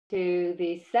to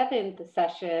the 7th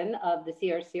session of the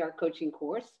CRCR coaching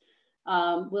course.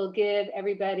 We'll give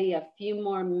everybody a few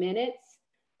more minutes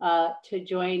to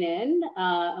join in,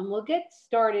 and we'll get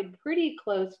started pretty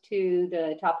close to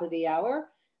the top of the hour.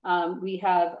 We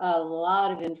have a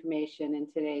lot of information in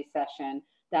today's session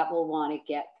that we'll want to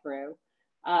get through.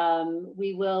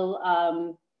 We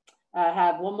will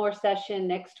have one more session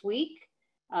next week,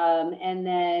 and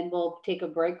then we'll take a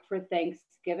break for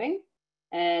Thanksgiving,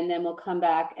 and then we'll come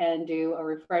back and do a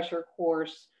refresher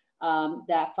course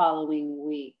that following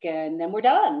week, and then we're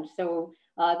done. So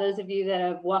those of you that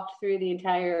have walked through the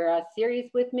entire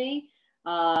series with me,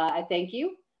 I thank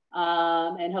you,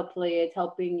 and hopefully it's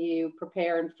helping you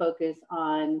prepare and focus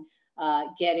on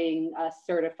getting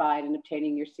certified and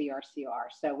obtaining your CRCR.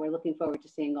 So we're looking forward to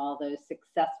seeing all those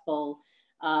successful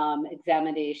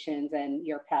examinations and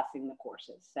you're passing the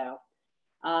courses. So,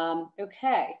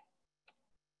 okay.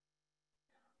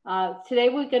 Today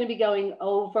we're going to be going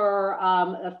over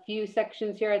a few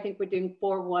sections here. I think we're doing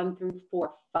 4.1 through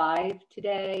 4.5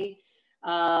 today.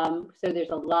 So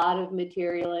there's a lot of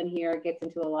material in here. It gets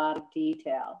into a lot of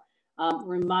detail.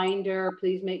 Reminder,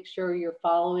 please make sure you're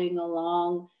following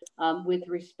along with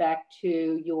respect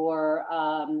to your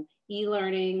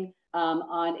e-learning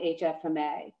on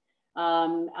HFMA.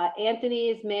 Anthony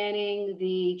is manning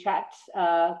the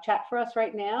chat for us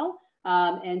right now.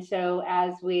 And so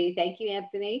thank you,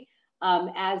 Anthony.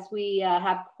 As we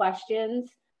have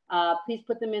questions, please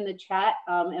put them in the chat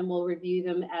and we'll review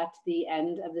them at the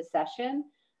end of the session.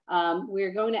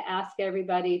 We're going to ask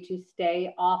everybody to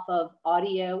stay off of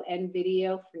audio and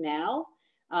video for now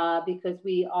because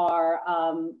we are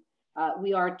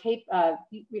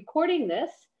recording this.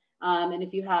 And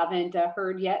if you haven't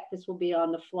heard yet, this will be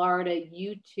on the Florida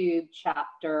YouTube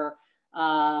chapter,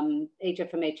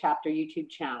 HFMA chapter YouTube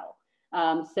channel.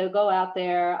 So go out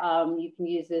there, you can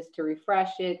use this to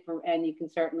refresh it, and you can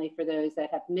certainly, for those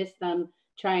that have missed them,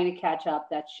 trying to catch up,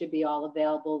 that should be all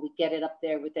available. We get it up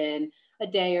there within a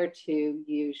day or two,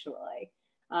 usually.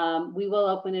 We will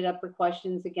open it up for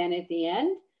questions again at the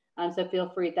end. So feel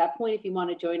free at that point, if you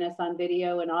want to join us on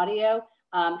video and audio,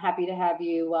 I'm happy to have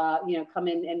you, come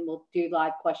in and we'll do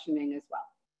live questioning as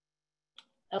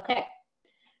well. Okay.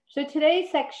 So today's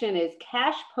section is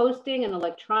cash posting and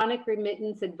electronic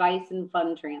remittance advice and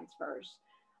fund transfers.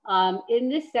 In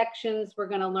this sections, we're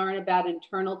going to learn about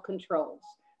internal controls,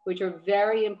 which are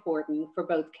very important for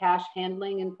both cash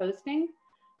handling and posting.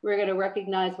 We're going to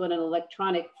recognize what an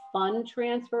electronic fund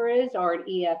transfer is, or an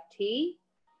EFT.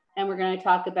 And we're going to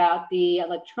talk about the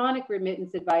electronic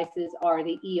remittance advices, or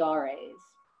the ERAs.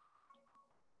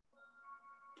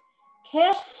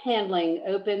 Cash handling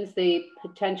opens the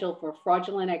potential for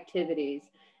fraudulent activities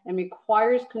and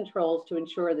requires controls to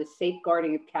ensure the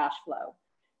safeguarding of cash flow.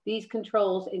 These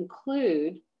controls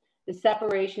include the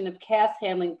separation of cash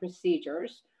handling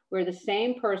procedures, where the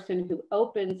same person who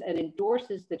opens and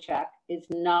endorses the check is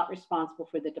not responsible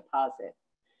for the deposit.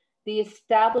 The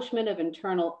establishment of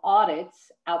internal audits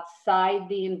outside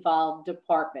the involved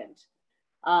department.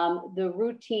 The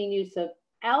routine use of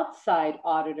outside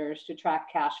auditors to track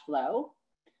cash flow,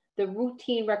 the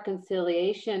routine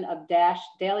reconciliation of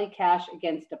daily cash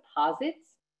against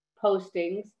deposits,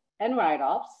 postings, and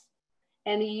write-offs,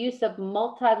 and the use of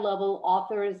multi-level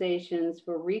authorizations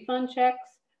for refund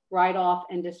checks, write-off,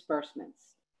 and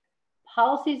disbursements.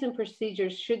 Policies and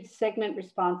procedures should segment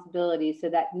responsibilities so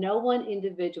that no one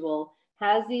individual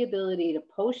has the ability to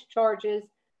post charges,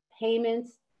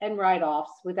 payments, and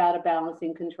write-offs without a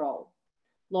balancing control.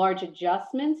 Large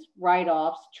adjustments,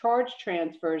 write-offs, charge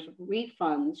transfers,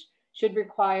 refunds should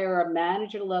require a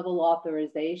manager-level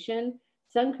authorization.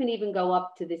 Some can even go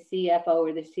up to the CFO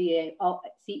or the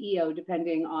CEO,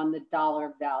 depending on the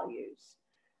dollar values.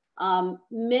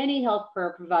 Many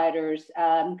healthcare providers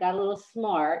got a little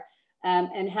smart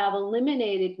and have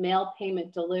eliminated mail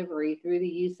payment delivery through the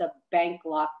use of bank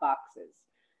lockboxes.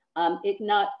 It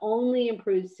not only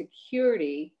improves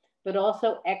security, but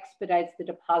also expedites the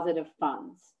deposit of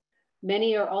funds.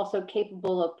 Many are also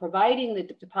capable of providing the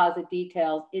deposit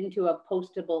details into a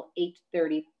postable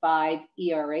 835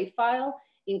 ERA file,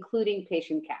 including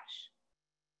patient cash.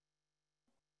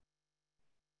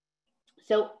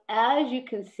 So as you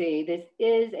can see, this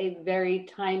is a very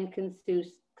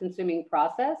time-consuming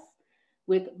process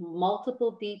with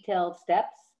multiple detailed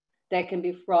steps that can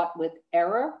be fraught with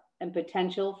error and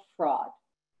potential fraud.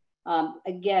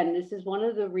 Again, this is one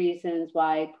of the reasons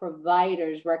why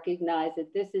providers recognize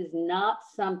that this is not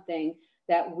something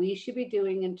that we should be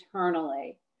doing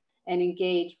internally and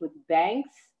engage with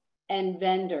banks and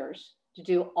vendors to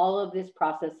do all of this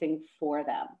processing for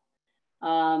them.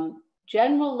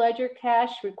 General ledger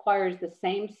cash requires the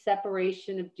same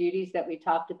separation of duties that we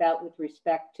talked about with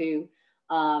respect to,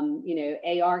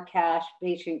 AR cash,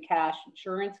 patient cash,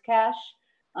 insurance cash.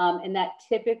 And that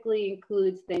typically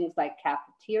includes things like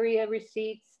cafeteria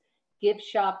receipts, gift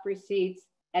shop receipts,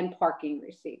 and parking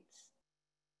receipts.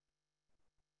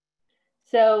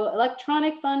 So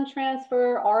electronic fund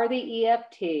transfer, or the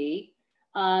EFT,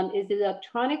 is the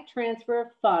electronic transfer of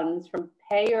funds from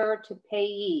payer to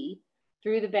payee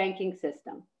through the banking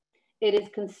system. It is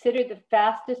considered the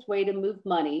fastest way to move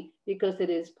money because it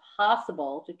is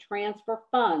possible to transfer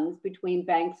funds between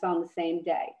banks on the same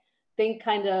day. Think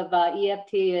kind of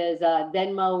EFT as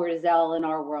Venmo or Zelle in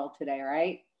our world today,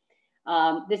 right?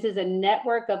 This is a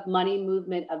network of money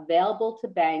movement available to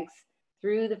banks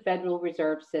through the Federal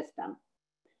Reserve System.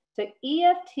 So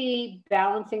EFT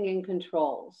balancing and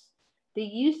controls. The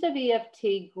use of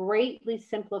EFT greatly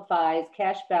simplifies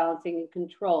cash balancing and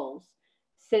controls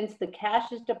since the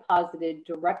cash is deposited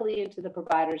directly into the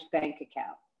provider's bank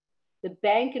account. The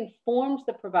bank informs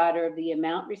the provider of the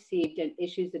amount received and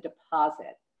issues a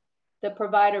deposit. The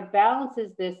provider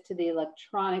balances this to the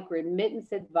electronic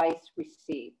remittance advice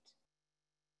received.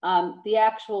 The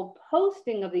actual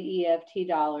posting of the EFT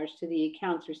dollars to the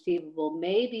accounts receivable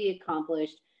may be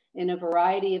accomplished in a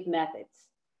variety of methods,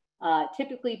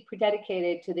 typically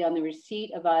dedicated to on the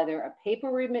receipt of either a paper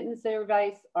remittance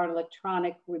advice or an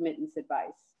electronic remittance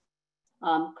advice.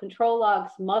 Control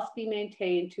logs must be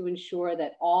maintained to ensure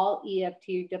that all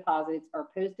EFT deposits are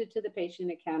posted to the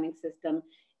patient accounting system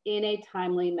in a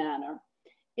timely manner.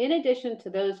 In addition to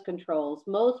those controls,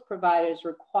 most providers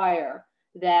require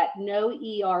that no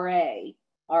ERA,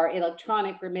 or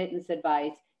electronic remittance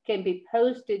advice, can be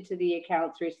posted to the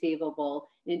accounts receivable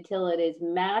until it is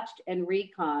matched and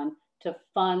reconned to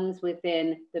funds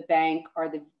within the bank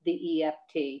or the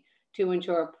EFT to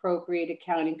ensure appropriate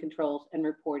accounting controls and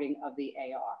reporting of the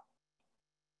AR.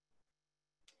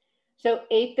 So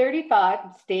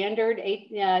 835, standard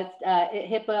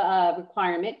HIPAA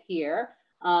requirement here.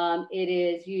 It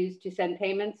is used to send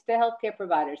payments to healthcare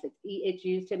providers. It's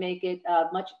used to make it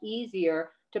much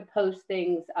easier to post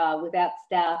things without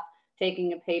staff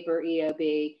taking a paper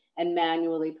EOB and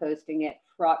manually posting it,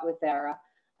 fraught with error.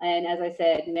 And as I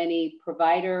said, many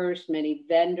providers, many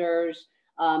vendors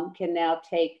can now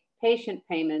take patient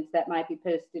payments that might be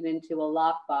posted into a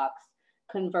lockbox,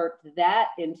 convert that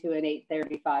into an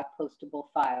 835 postable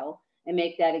file, and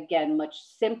make that, again, much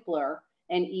simpler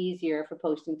and easier for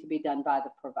posting to be done by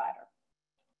the provider.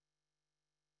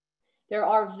 There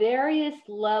are various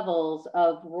levels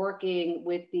of working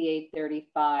with the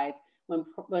 835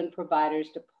 when providers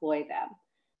deploy them.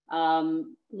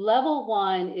 Level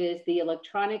 1 is the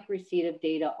electronic receipt of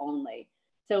data only.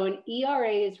 So an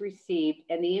ERA is received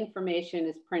and the information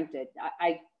is printed.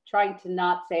 I trying to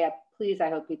not say, please, I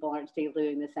hope people aren't still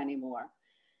doing this anymore.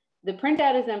 The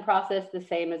printout is then processed the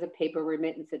same as a paper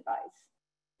remittance advice.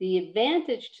 The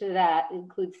advantage to that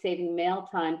includes saving mail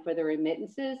time for the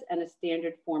remittances and a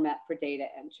standard format for data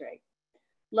entry.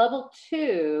 Level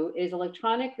 2 is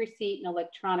electronic receipt and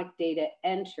electronic data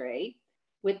entry.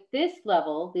 With this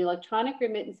level, the electronic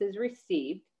remittance is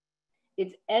received.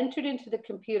 It's entered into the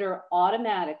computer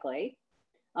automatically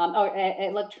or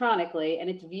electronically, and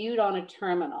it's viewed on a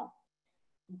terminal.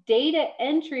 Data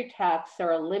entry tasks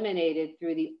are eliminated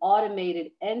through the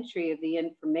automated entry of the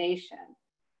information,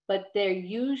 but there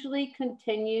usually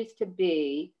continues to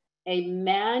be a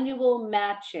manual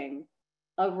matching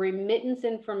of remittance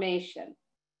information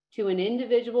to an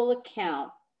individual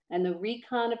account and the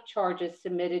recon of charges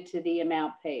submitted to the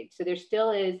amount paid. So there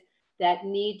still is that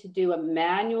need to do a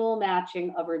manual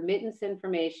matching of remittance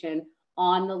information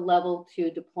on the level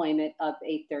 2 deployment of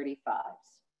 835s.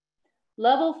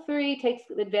 Level 3 takes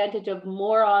advantage of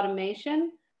more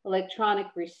automation, electronic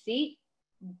receipt,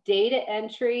 data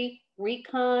entry,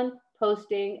 recon,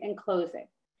 posting, and closing.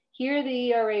 Here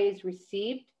the ERA is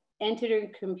received, entered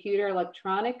in computer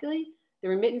electronically. The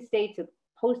remittance dates are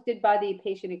posted by the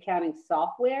patient accounting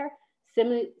software,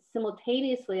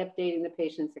 simultaneously updating the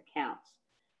patient's accounts.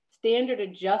 Standard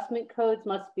adjustment codes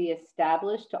must be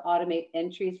established to automate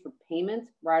entries for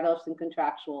payments, write-offs, and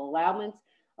contractual allowance.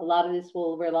 A lot of this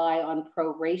will rely on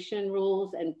proration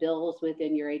rules and bills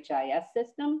within your HIS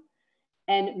system.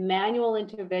 And manual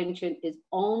intervention is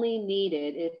only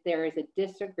needed if there is a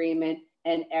disagreement,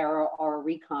 an error, or a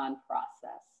recon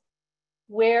process.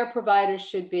 Where providers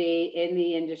should be in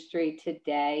the industry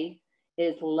today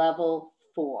is level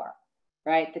 4,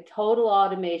 right? The total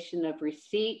automation of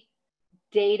receipt,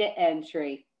 data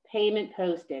entry, payment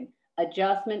posting,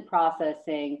 adjustment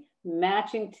processing,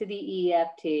 matching to the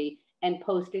EFT, and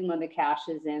posting when the cash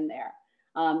is in there.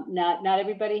 Not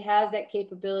everybody has that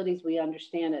capabilities. We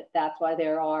understand it. That's why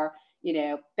there are,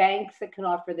 banks that can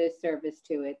offer this service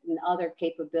to it and other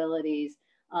capabilities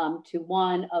to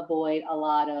one, avoid a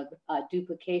lot of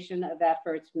duplication of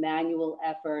efforts, manual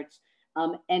efforts,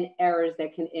 and errors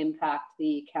that can impact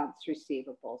the accounts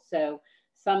receivable. So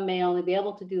some may only be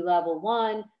able to do level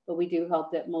 1, but we do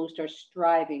hope that most are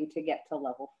striving to get to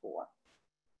level 4.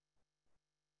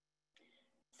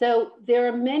 So there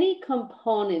are many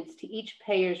components to each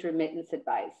payer's remittance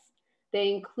advice.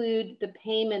 They include the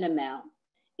payment amount,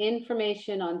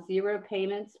 information on zero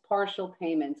payments, partial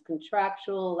payments,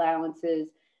 contractual allowances,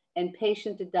 and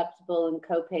patient deductible and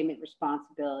co-payment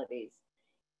responsibilities.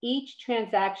 Each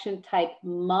transaction type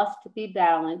must be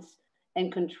balanced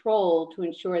and controlled to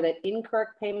ensure that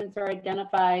incorrect payments are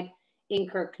identified,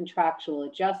 incorrect contractual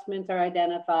adjustments are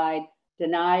identified,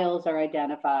 denials are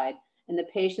identified, and the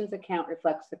patient's account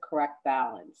reflects the correct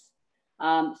balance.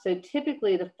 So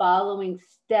typically the following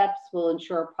steps will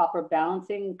ensure proper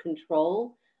balancing and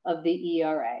control of the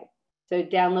ERA. So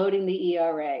downloading the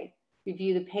ERA,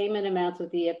 review the payment amounts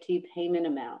with the EFT payment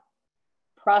amount,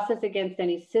 process against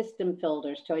any system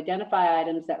filters to identify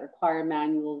items that require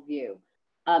manual view,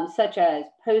 such as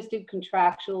posted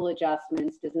contractual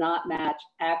adjustments does not match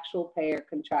actual payer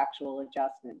contractual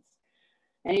adjustments.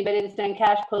 Anybody that's done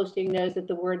cash posting knows that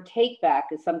the word take back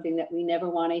is something that we never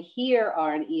want to hear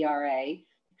on ERA,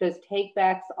 because take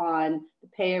backs on the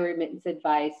payer remittance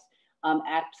advice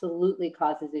absolutely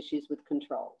causes issues with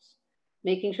controls.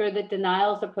 Making sure that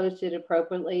denials are posted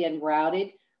appropriately and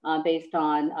routed based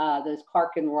on those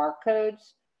CARC and RAR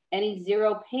codes, any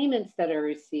zero payments that are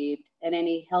received, and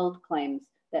any held claims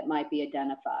that might be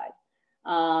identified.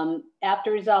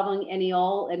 After resolving any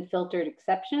all and filtered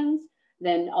exceptions,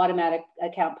 then automatic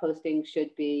account posting should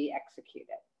be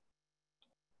executed.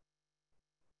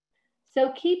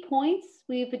 So key points,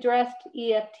 we've addressed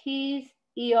EFTs,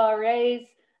 ERAs,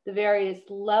 the various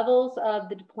levels of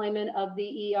the deployment of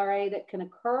the ERA that can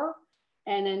occur,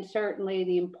 and then certainly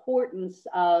the importance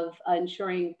of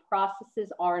ensuring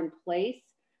processes are in place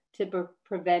to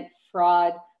prevent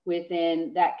fraud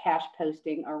within that cash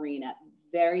posting arena.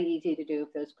 Very easy to do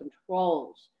if those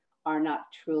controls are not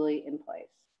truly in place.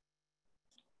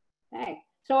 Okay,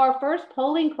 so our first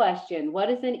polling question, what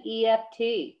is an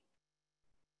EFT?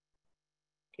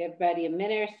 Give everybody a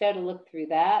minute or so to look through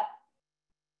that.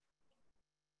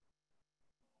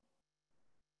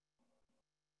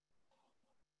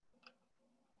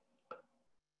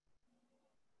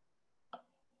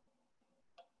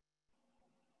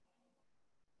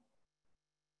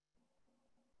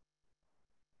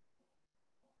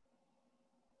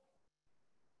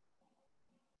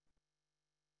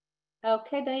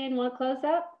 Okay, Diane, want to close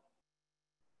up?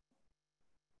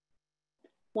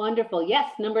 Wonderful.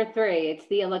 Yes, number 3. It's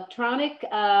the electronic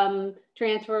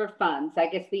transfer of funds. I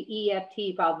guess the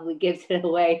EFT probably gives it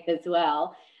away as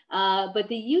well. But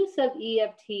the use of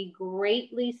EFT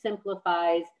greatly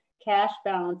simplifies cash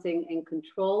balancing and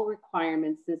control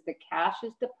requirements, since the cash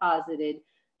is deposited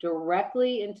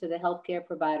directly into the healthcare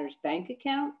provider's bank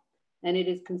account, and it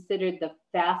is considered the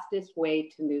fastest way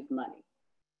to move money.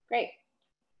 Great.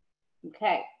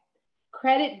 Okay.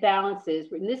 Credit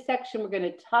balances. In this section, we're going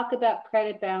to talk about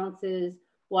credit balances,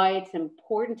 why it's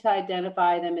important to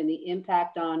identify them and the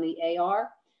impact on the AR,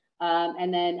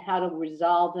 and then how to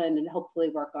resolve them and hopefully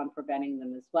work on preventing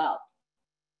them as well.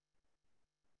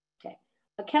 Okay.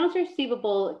 Accounts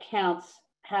receivable accounts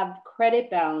have credit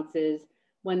balances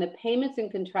when the payments and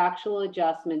contractual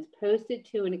adjustments posted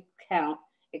to an account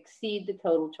exceed the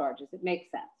total charges. It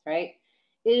makes sense, right?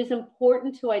 It is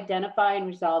important to identify and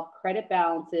resolve credit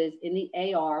balances in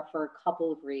the AR for a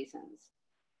couple of reasons.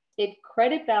 If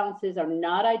credit balances are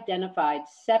not identified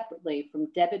separately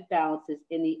from debit balances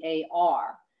in the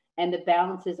AR and the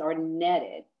balances are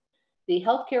netted, the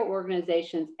healthcare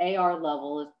organization's AR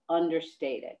level is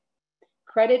understated.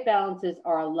 Credit balances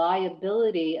are a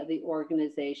liability of the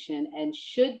organization and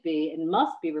should be and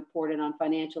must be reported on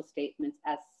financial statements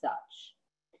as such.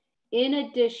 In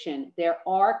addition, there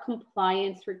are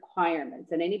compliance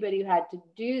requirements, and anybody who had to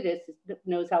do this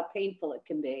knows how painful it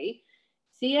can be.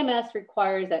 CMS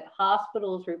requires that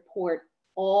hospitals report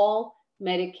all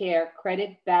Medicare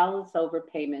credit balance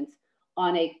overpayments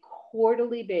on a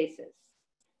quarterly basis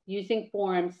using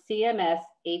Form CMS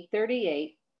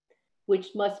 838, which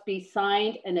must be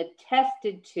signed and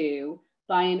attested to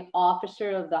by an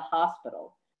officer of the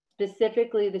hospital,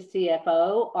 specifically the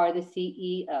CFO or the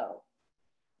CEO.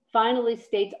 Finally,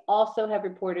 states also have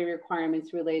reporting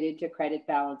requirements related to credit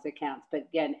balance accounts. But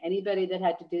again, anybody that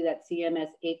had to do that CMS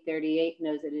 838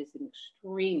 knows it is an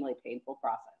extremely painful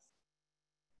process.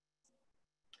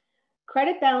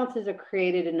 Credit balances are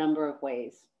created a number of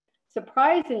ways.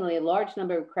 Surprisingly, a large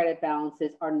number of credit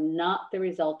balances are not the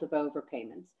result of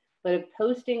overpayments, but of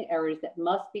posting errors that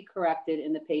must be corrected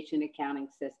in the patient accounting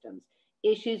systems,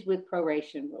 issues with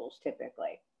proration rules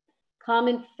typically.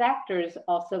 Common factors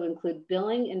also include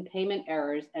billing and payment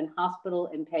errors and hospital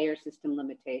and payer system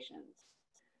limitations.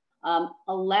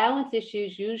 Allowance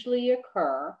issues usually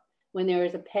occur when there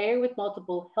is a payer with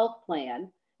multiple health plans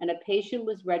and a patient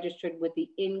was registered with the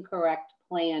incorrect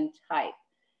plan type.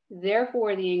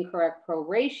 Therefore, the incorrect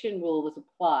proration rule was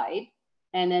applied,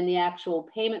 and then the actual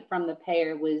payment from the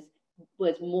payer was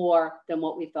more than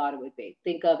what we thought it would be.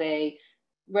 Think of a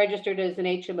registered as an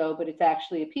HMO, but it's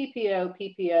actually a PPO.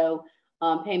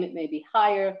 PPO payment may be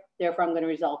higher, therefore I'm going to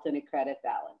result in a credit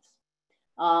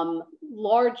balance.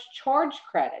 Large charge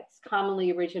credits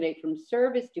commonly originate from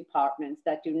service departments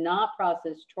that do not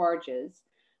process charges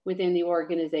within the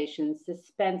organization's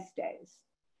suspense days.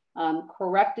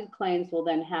 Corrected claims will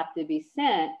then have to be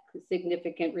sent,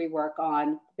 significant rework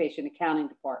on the patient accounting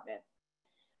department.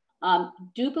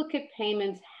 Duplicate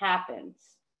payments happens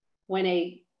when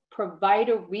a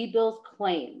provider rebills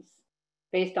claims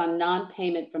based on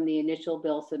non-payment from the initial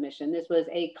bill submission. This was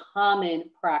a common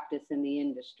practice in the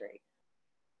industry.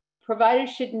 Providers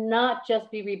should not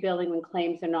just be rebilling when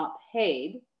claims are not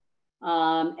paid,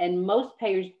 and most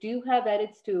payers do have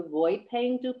edits to avoid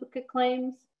paying duplicate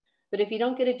claims, but if you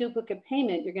don't get a duplicate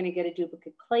payment, you're going to get a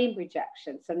duplicate claim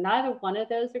rejection. So neither one of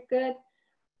those are good.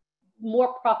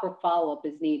 More proper follow-up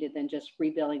is needed than just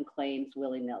rebilling claims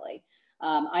willy-nilly.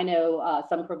 I know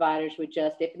some providers would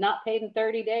just, if not paid in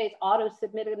 30 days,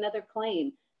 auto-submit another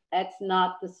claim. That's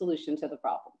not the solution to the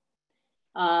problem.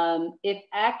 If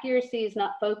accuracy is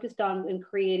not focused on in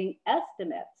creating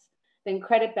estimates, then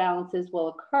credit balances will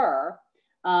occur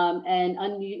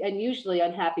and usually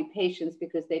unhappy patients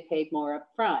because they paid more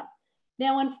upfront.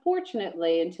 Now,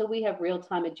 unfortunately, until we have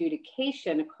real-time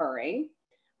adjudication occurring,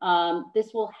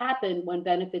 this will happen when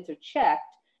benefits are checked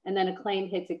and then a claim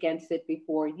hits against it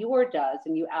before yours does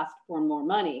and you ask for more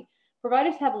money.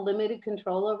 Providers have limited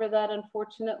control over that,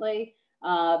 unfortunately,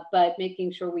 but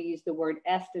making sure we use the word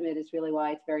estimate is really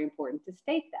why it's very important to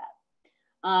state that.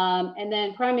 And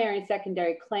then primary and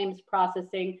secondary claims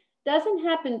processing doesn't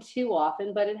happen too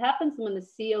often, but it happens when the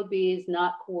COB is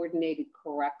not coordinated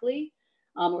correctly,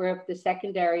 or if the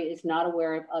secondary is not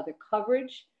aware of other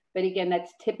coverage. But again,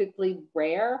 that's typically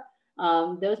rare.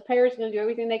 Those payers are going to do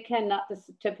everything they can not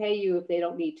to pay you if they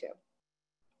don't need to.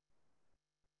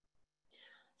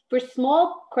 For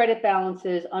small credit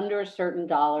balances under a certain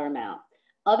dollar amount,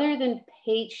 other than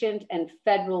patient and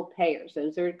federal payers,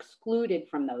 those are excluded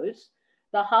from those,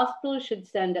 the hospital should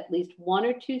send at least 1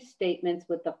 or 2 statements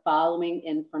with the following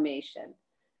information: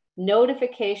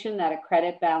 notification that a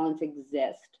credit balance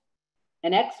exists,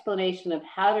 an explanation of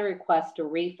how to request a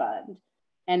refund,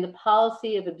 and the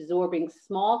policy of absorbing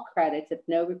small credits if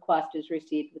no request is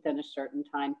received within a certain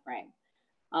time frame.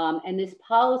 And this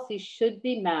policy should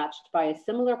be matched by a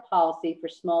similar policy for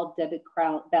small debit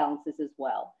balances as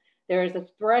well. There is a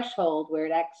threshold where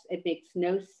it makes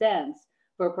no sense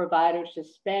for providers to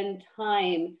spend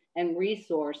time and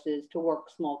resources to work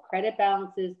small credit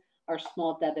balances or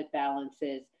small debit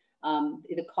balances.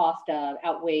 The cost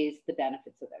outweighs the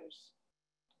benefits of those.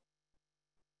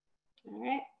 All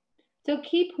right. So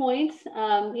key points,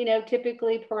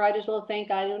 typically providers will think,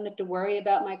 I don't have to worry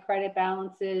about my credit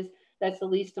balances. That's the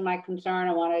least of my concern.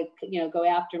 I want to, go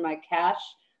after my cash.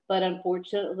 But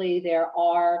unfortunately, there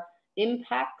are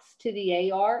impacts to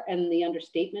the AR and the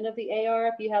understatement of the AR.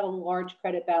 If you have a large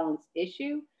credit balance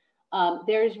issue,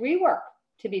 there is rework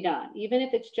to be done. Even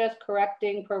if it's just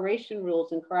correcting proration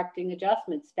rules and correcting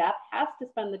adjustments, staff has to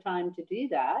spend the time to do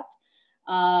that.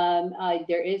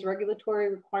 There is regulatory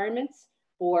requirements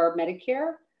for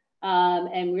Medicare.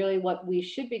 And really what we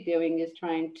should be doing is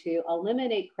trying to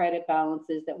eliminate credit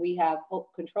balances that we have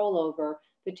control over,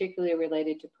 particularly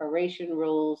related to proration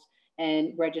rules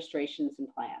and registrations and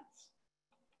plans.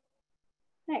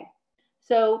 Okay,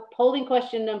 so polling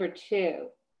question number 2.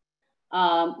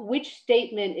 Which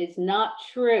statement is not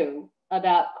true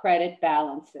about credit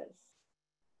balances?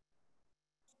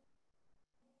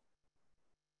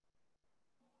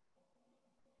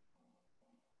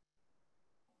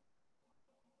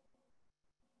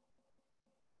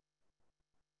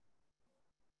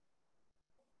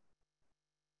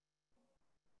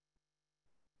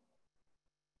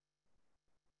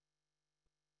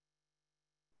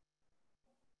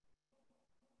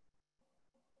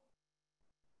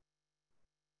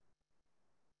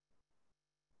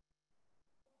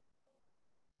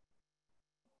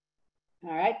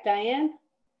 All right, Diane.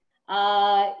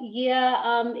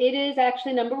 It is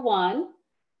actually number 1.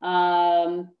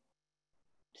 So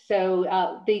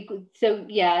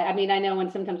yeah, I mean, I know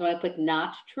sometimes when I put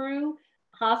not true,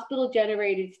 hospital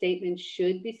generated statements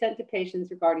should be sent to patients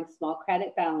regarding small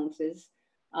credit balances,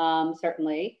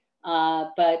 certainly.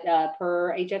 But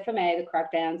per HFMA, the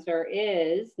correct answer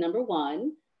is number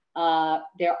one,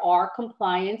 there are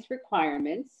compliance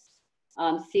requirements.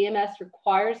 CMS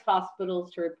requires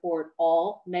hospitals to report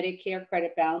all Medicare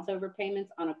credit balance overpayments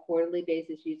on a quarterly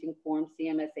basis using Form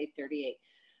CMS 838.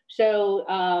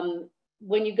 So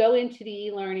when you go into the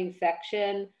e-learning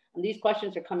section, and these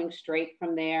questions are coming straight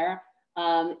from there.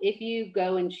 If you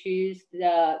go and choose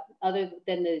the other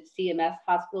than the CMS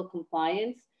hospital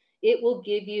compliance, it will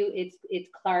give you its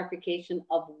clarification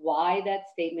of why that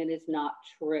statement is not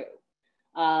true.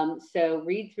 So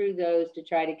read through those to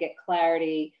try to get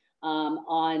clarity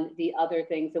on the other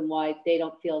things and why they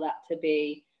don't feel that to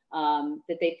be,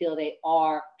 that they feel they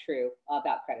are true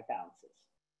about credit balances.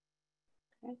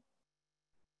 Okay.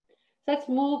 So let's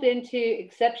move into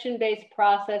exception-based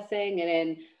processing and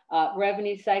in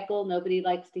revenue cycle. Nobody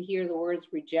likes to hear the words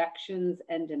rejections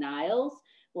and denials.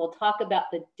 We'll talk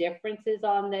about the differences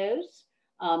on those,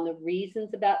 the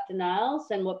reasons about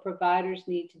denials and what providers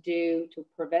need to do to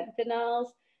prevent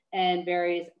denials and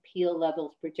various appeal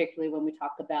levels, particularly when we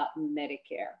talk about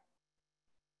Medicare.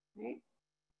 Right?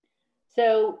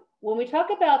 So when we talk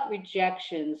about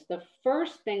rejections, the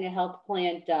first thing a health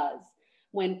plan does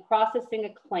when processing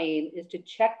a claim is to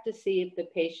check to see if the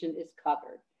patient is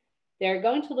covered. They're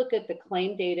going to look at the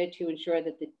claim data to ensure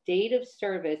that the date of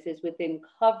service is within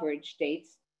coverage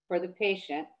dates for the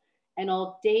patient, and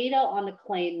all data on the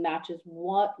claim matches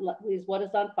what is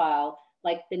on file,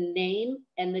 like the name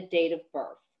and the date of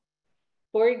birth.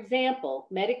 For example,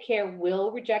 Medicare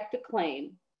will reject a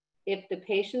claim if the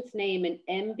patient's name and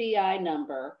MBI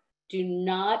number do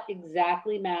not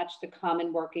exactly match the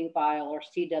common working file or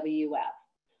CWF.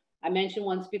 I mentioned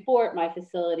once before at my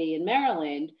facility in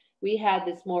Maryland, we had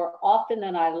this more often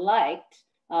than I liked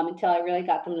until I really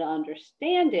got them to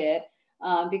understand it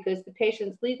because the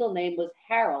patient's legal name was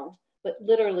Harold, but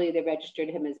literally they registered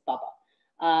him as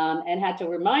Bubba and had to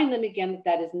remind them again that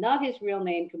that is not his real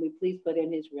name. Can we please put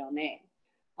in his real name?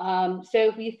 So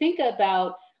if you think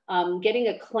about getting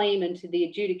a claim into the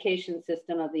adjudication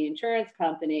system of the insurance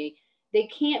company, they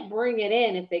can't bring it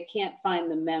in if they can't find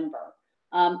the member.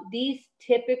 These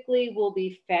typically will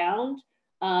be found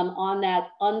on that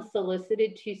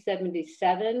unsolicited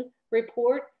 277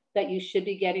 report that you should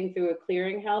be getting through a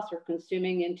clearinghouse or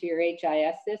consuming into your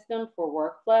HIS system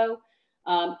for workflow.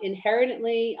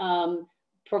 Inherently,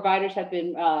 providers have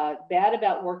been bad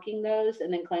about working those,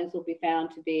 and then claims will be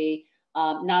found to be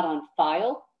not on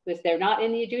file because they're not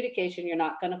in the adjudication. You're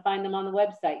not going to find them on the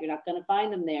website. You're not going to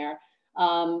find them there.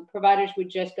 Providers would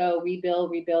just go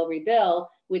rebill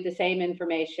with the same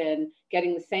information,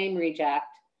 getting the same reject,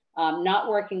 not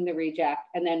working the reject,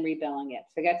 and then rebilling it.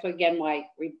 So that's again why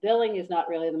rebilling is not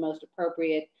really the most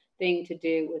appropriate thing to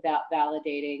do without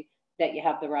validating that you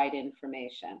have the right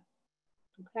information.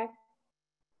 Okay.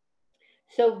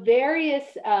 So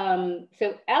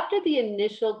so after the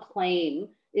initial claim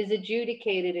is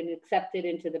adjudicated and accepted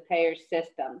into the payer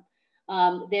system,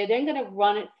 they're then going to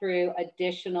run it through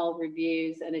additional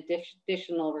reviews and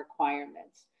additional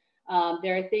requirements.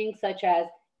 There are things such as,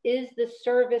 is the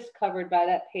service covered by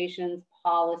that patient's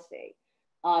policy?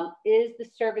 Is the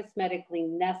service medically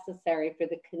necessary for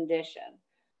the condition?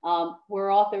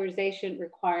 Were authorization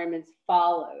requirements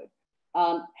followed?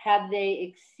 Have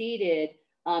they exceeded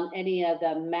any of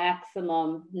the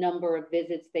maximum number of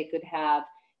visits they could have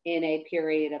in a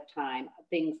period of time?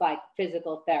 Things like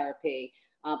physical therapy,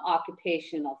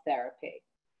 occupational therapy.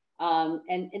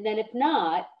 And then if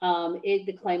not,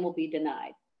 the claim will be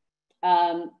denied.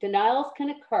 Denials can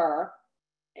occur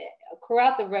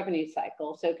throughout the revenue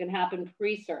cycle. So it can happen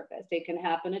pre-service, it can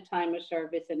happen at time of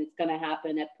service, and it's going to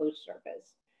happen at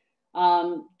post-service.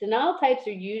 Denial types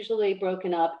are usually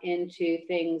broken up into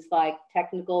things like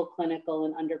technical, clinical,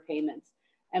 and underpayments.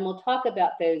 And we'll talk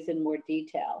about those in more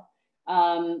detail.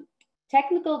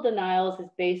 Technical denials is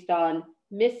based on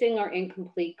missing or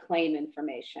incomplete claim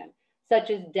information, such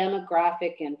as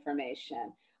demographic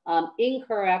information,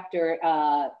 incorrect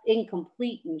or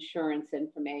incomplete insurance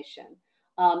information,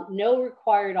 no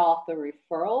required author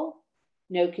referral,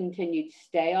 no continued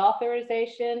stay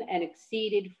authorization, and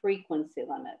exceeded frequency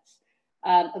limits.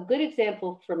 A good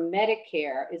example for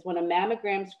Medicare is when a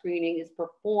mammogram screening is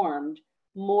performed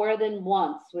more than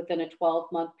once within a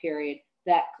 12-month period,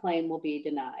 that claim will be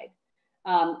denied.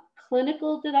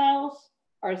 Clinical denials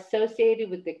are associated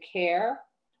with the care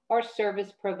or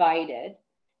service provided,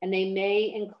 and they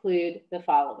may include the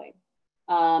following: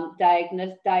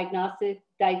 Diagnosis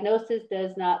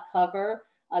does not cover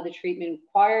the treatment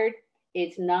required.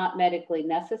 It's not medically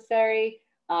necessary.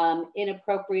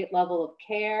 Inappropriate level of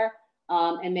care,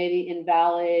 and maybe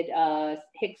invalid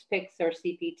HCPCS or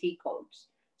CPT codes.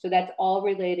 So that's all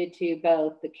related to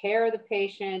both the care of the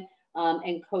patient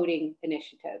and coding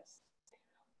initiatives.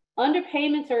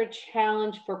 Underpayments are a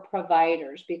challenge for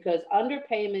providers because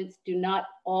underpayments do not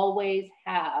always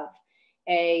have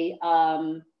a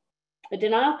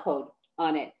denial code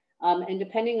on it. And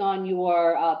depending on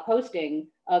your posting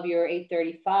of your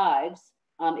 835s,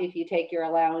 if you take your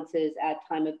allowances at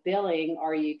time of billing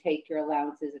or you take your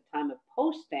allowances at time of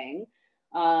posting,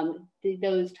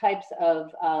 those types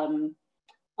of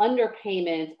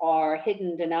underpayments are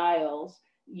hidden denials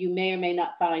you may or may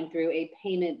not find through a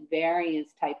payment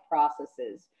variance type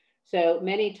processes. So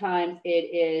many times it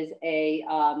is a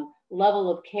level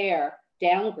of care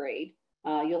downgrade.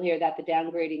 You'll hear that the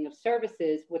downgrading of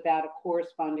services without a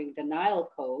corresponding denial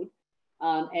code.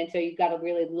 And so you've got to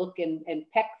really look and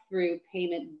peck through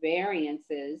payment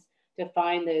variances to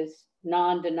find those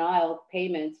non-denial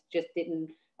payments just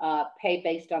didn't pay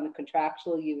based on the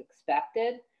contractual you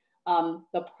expected.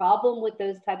 The problem with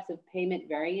those types of payment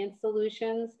variance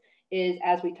solutions is,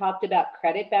 as we talked about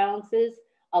credit balances,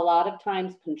 a lot of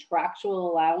times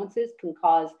contractual allowances can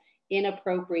cause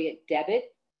inappropriate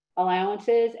debit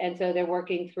allowances. And so they're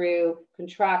working through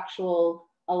contractual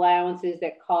allowances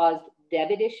that caused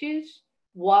debit issues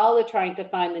while they're trying to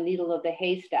find the needle of the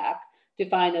haystack to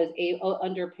find those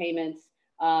underpayments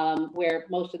where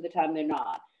most of the time they're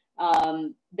not.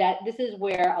 This is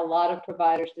where a lot of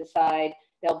providers decide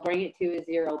they'll bring it to a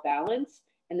zero balance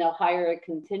and they'll hire a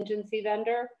contingency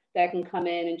vendor that can come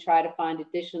in and try to find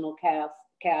additional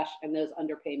cash and those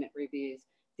underpayment reviews,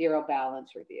 zero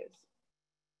balance reviews.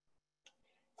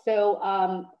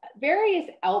 So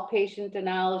various outpatient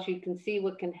denials, you can see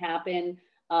what can happen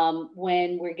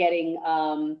when we're getting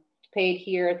paid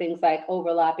here, things like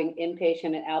overlapping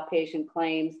inpatient and outpatient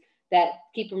claims. That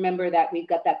remember that we've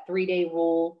got that 3-day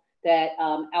rule that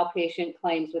outpatient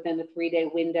claims within the 3-day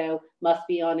window must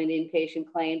be on an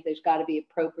inpatient claim. There's got to be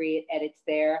appropriate edits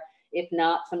there. If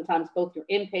not, sometimes both your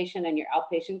inpatient and your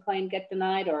outpatient claim get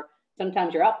denied, or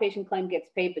sometimes your outpatient claim gets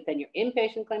paid, but then your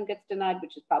inpatient claim gets denied,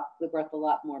 which is probably worth a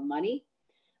lot more money.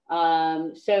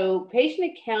 So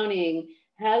patient accounting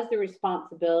has the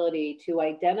responsibility to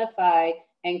identify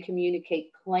and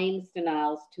communicate claims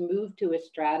denials to move to a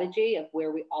strategy of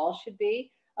where we all should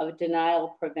be of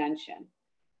denial prevention.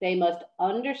 They must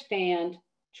understand,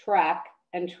 track,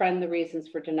 and trend the reasons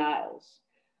for denials.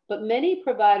 But many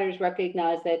providers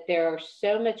recognize that there are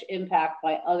so much impact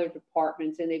by other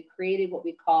departments, and they've created what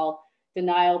we call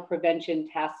Denial Prevention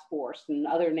Task Force and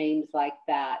other names like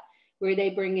that, where they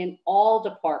bring in all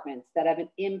departments that have an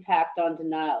impact on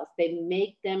denials. They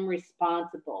make them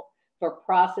responsible for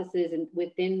processes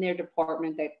within their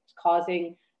department that's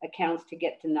causing accounts to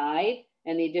get denied,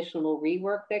 and the additional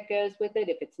rework that goes with it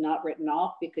if it's not written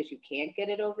off because you can't get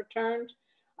it overturned.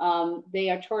 They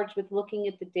are charged with looking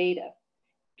at the data,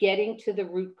 getting to the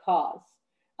root cause,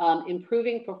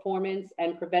 improving performance,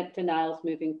 and prevent denials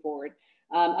moving forward.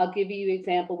 I'll give you an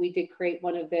example. We did create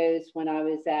one of those when I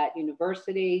was at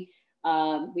university.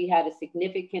 We had a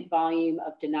significant volume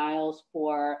of denials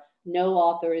for no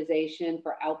authorization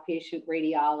for outpatient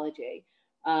radiology.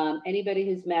 Anybody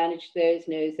who's managed those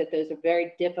knows that those are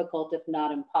very difficult, if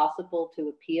not impossible, to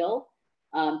appeal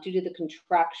due to the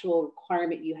contractual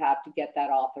requirement you have to get that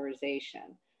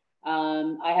authorization.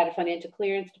 I had a financial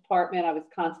clearance department. I was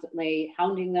constantly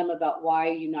hounding them about why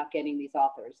are you not getting these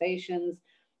authorizations.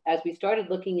 As we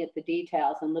started looking at the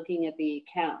details and looking at the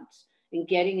accounts and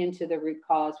getting into the root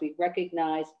cause, we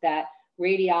recognized that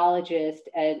radiologists,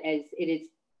 and as it is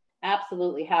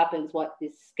absolutely happens, what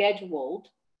is scheduled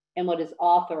and what is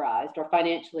authorized or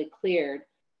financially cleared,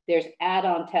 there's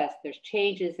add-on tests, there's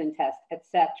changes in tests,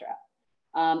 etc.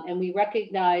 And we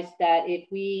recognized that if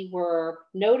we were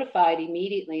notified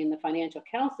immediately in the financial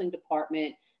counseling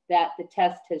department that the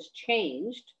test has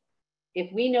changed,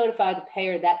 if we notified the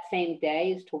payer that same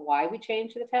day as to why we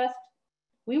changed the test,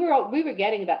 we were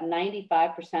getting about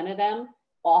 95% of them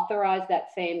authorized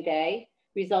that same day,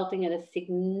 resulting in a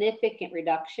significant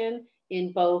reduction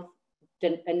in both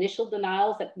initial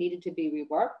denials that needed to be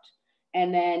reworked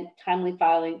and then timely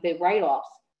filing the write-offs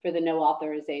for the no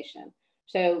authorization.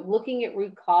 So looking at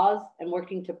root cause and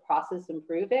working to process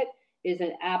improve it is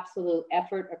an absolute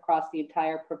effort across the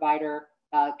entire provider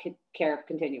care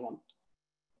continuum.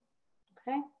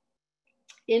 Okay.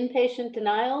 Inpatient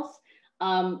denials.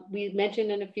 We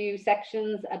mentioned in a few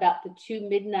sections about the 2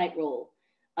 midnight rule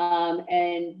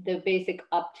and the basic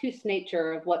obtuse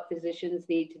nature of what physicians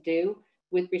need to do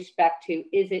with respect to,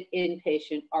 is it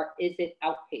inpatient or is it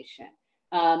outpatient?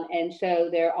 And so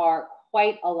there are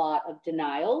quite a lot of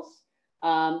denials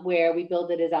where we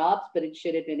billed it as OBS, but it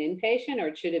should have been inpatient, or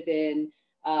it should have been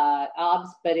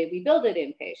OBS, but we billed it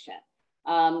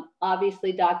inpatient.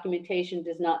 Obviously, documentation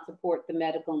does not support the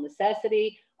medical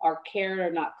necessity. Our care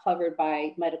are not covered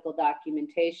by medical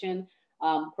documentation.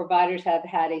 Providers have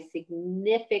had a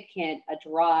significant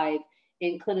drive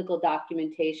in clinical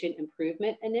documentation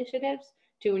improvement initiatives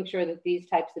to ensure that these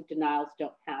types of denials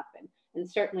don't happen. And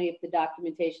certainly if the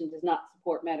documentation does not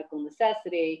support medical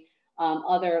necessity,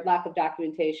 other lack of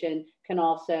documentation can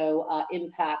also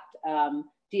impact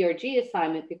DRG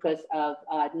assignment because of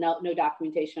no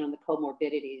documentation on the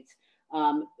comorbidities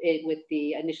with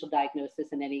the initial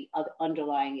diagnosis and any other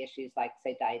underlying issues like,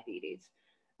 say, diabetes.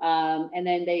 And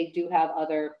then they do have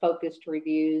other focused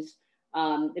reviews.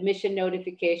 Admission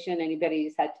notification, anybody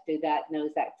who's had to do that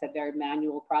knows that's a very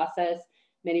manual process.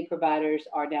 Many providers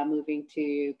are now moving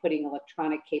to putting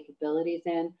electronic capabilities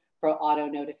in for auto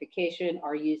notification,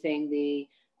 or using the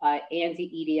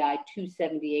ANSI EDI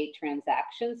 278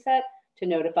 transaction set to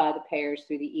notify the payers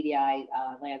through the EDI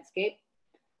landscape.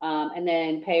 And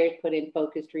then payers put in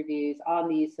focused reviews on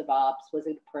the use of OBS, was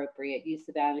it appropriate, use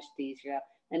of anesthesia,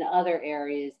 and other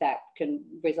areas that can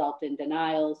result in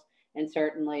denials, and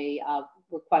certainly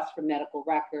requests for medical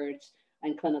records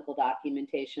and clinical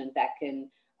documentation that can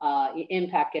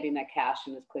impact getting that cash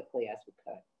in as quickly as we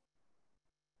could.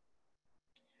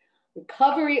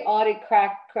 Recovery audit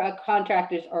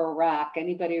contractors, or RAC.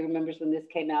 Anybody who remembers when this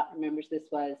came out remembers this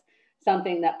was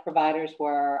something that providers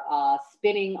were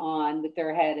spinning on with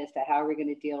their head as to how are we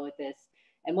going to deal with this,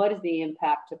 and what is the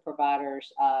impact to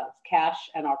providers' cash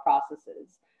and our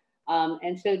processes.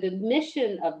 And so the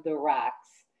mission of the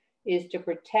RACs is to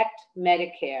protect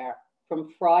Medicare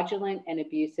from fraudulent and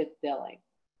abusive billing.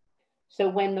 So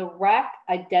when the RAC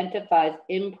identifies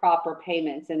improper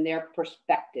payments in their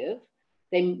perspective,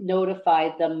 they notify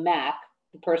the MAC,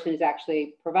 the person who's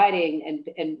actually providing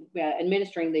and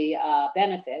administering the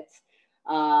benefits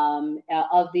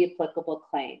of the applicable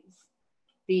claims.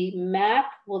 The MAC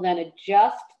will then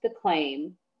adjust the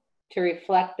claim to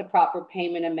reflect the proper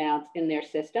payment amounts in their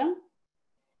system.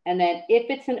 And then if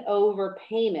it's an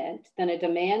overpayment, then a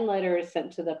demand letter is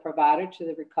sent to the provider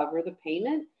to recover the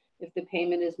payment. If the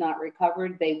payment is not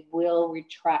recovered, they will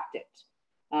retract it.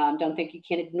 Don't think you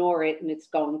can ignore it and it's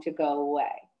going to go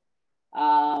away.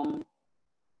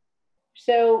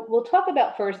 So we'll talk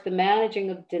about first the managing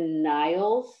of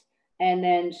denials, and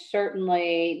then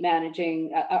certainly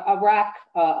managing a RAC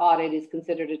audit is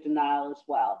considered a denial as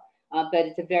well. But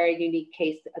it's a very unique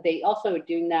case. They also are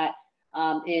doing that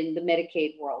in the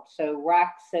Medicaid world. So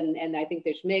RACs, and I think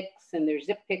there's MICs and there's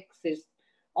ZipPICs, there's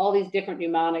all these different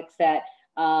mnemonics that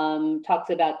talks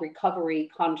about recovery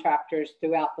contractors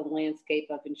throughout the landscape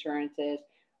of insurances.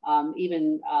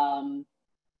 Even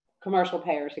commercial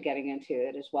payers are getting into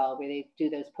it as well, where they do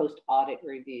those post-audit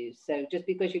reviews. So just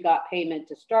because you got payment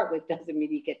to start with doesn't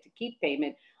mean you get to keep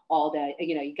payment all day.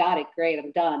 You know, you got it, great,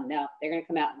 I'm done. No, they're going to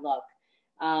come out and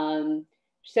look.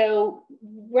 So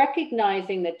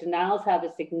recognizing that denials have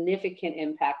a significant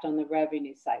impact on the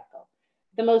revenue cycle.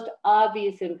 The most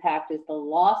obvious impact is the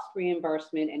lost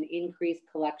reimbursement and increased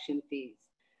collection fees,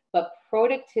 but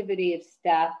productivity of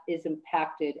staff is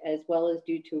impacted as well as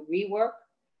due to rework,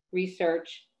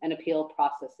 research, and appeal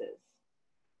processes.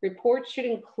 Reports should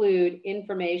include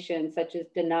information such as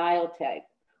denial type,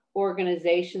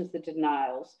 organizations, the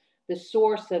denials, the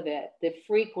source of it, the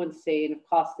frequency, and of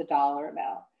course the dollar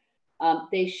amount.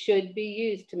 They should be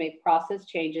used to make process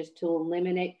changes to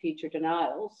eliminate future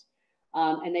denials.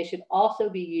 And they should also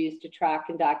be used to track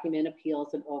and document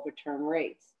appeals and overturn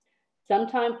rates.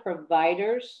 Sometimes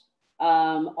providers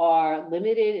are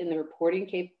limited in the reporting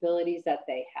capabilities that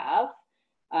they have.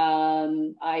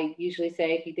 I usually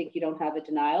say if you think you don't have a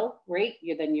denial rate,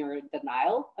 then you're in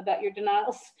denial about your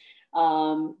denials.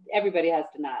 Everybody has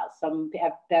denials. Some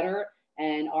have better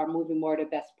and are moving more to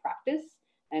best practice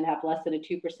and have less than a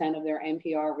 2% of their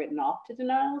NPR written off to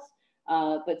denials,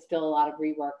 but still a lot of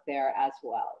rework there as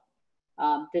well.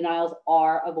 Denials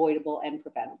are avoidable and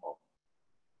preventable.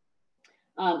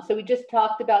 So we just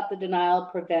talked about the denial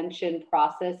prevention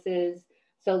processes.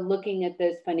 So looking at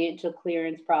those financial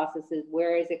clearance processes,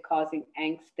 where is it causing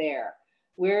angst there?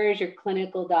 Where is your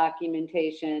clinical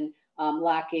documentation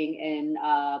lacking in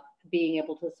being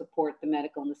able to support the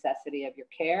medical necessity of your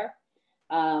care?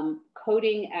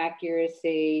 Coding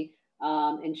accuracy,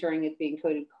 ensuring it's being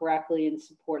coded correctly and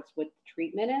supports what the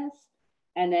treatment is.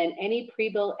 And then any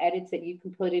pre-bill edits that you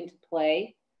can put into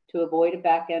play to avoid a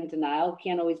back-end denial.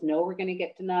 Can't always know we're going to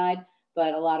get denied,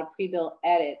 but a lot of pre-bill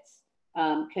edits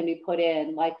can be put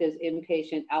in, like those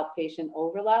inpatient, outpatient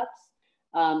overlaps,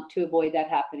 to avoid that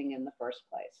happening in the first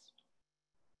place.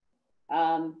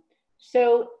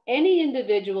 So any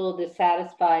individual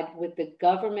dissatisfied with the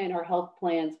government or health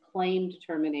plan's claim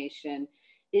determination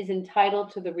is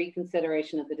entitled to the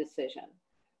reconsideration of the decision,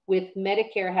 with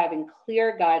Medicare having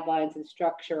clear guidelines and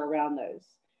structure around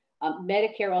those.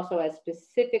 Medicare also has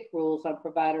specific rules on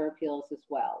provider appeals as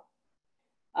well.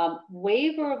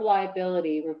 Waiver of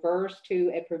liability refers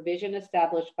to a provision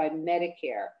established by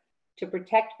Medicare to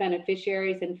protect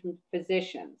beneficiaries and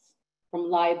physicians from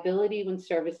liability when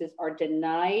services are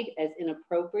denied as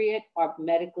inappropriate or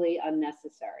medically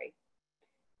unnecessary.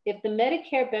 If the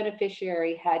Medicare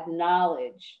beneficiary had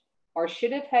knowledge or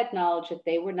should have had knowledge that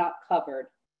they were not covered,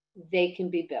 they can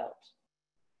be billed.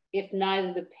 If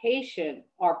neither the patient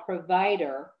or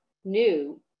provider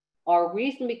knew or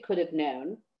reasonably could have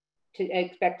known,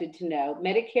 expected to know,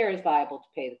 Medicare is liable to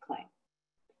pay the claim.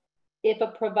 If a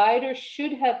provider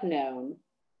should have known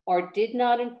or did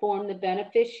not inform the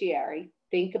beneficiary,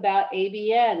 think about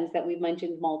ABNs that we've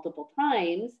mentioned multiple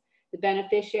times, the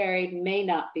beneficiary may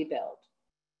not be billed.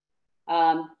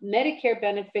 Medicare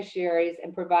beneficiaries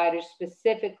and providers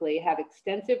specifically have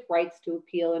extensive rights to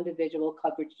appeal individual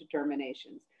coverage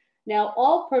determinations. Now,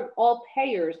 all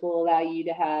payers will allow you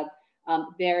to have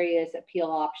various appeal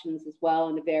options as well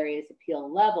and the various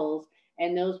appeal levels,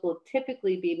 and those will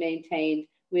typically be maintained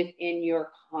within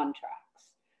your contracts.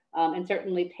 And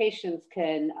certainly patients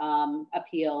can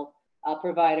appeal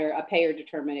payer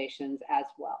determinations as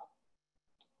well.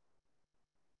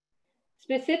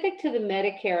 Specific to the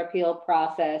Medicare appeal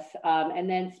process, and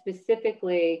then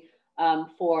specifically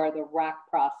for the RAC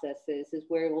processes is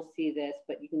where we'll see this,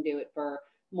 but you can do it for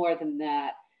more than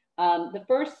that. The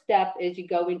first step is you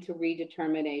go into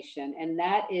redetermination, and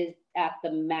that is at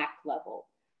the MAC level.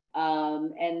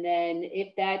 And then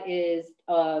if that is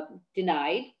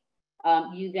denied,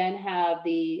 you then have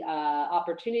the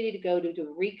opportunity to go to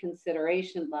the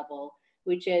reconsideration level,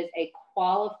 which is a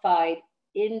qualified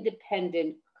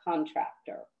independent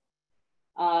contractor.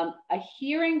 A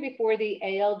hearing before the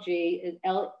ALJ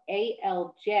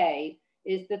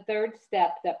is the third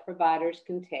step that providers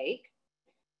can take.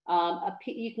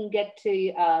 You can get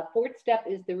to, fourth step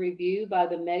is the review by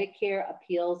the Medicare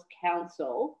Appeals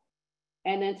Council.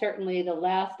 And then certainly the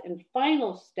last and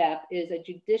final step is a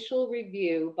judicial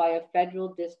review by a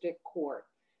federal district court.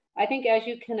 I think, as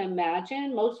you can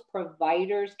imagine, most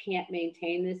providers can't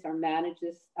maintain this or manage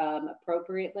this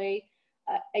appropriately.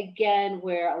 Again,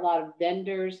 where a lot of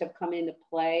vendors have come into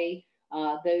play,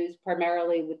 those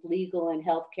primarily with legal and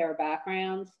healthcare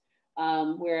backgrounds,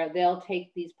 where they'll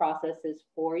take these processes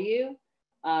for you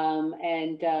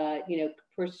and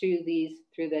pursue these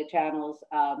through the channels,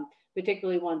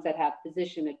 particularly ones that have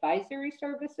physician advisory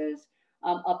services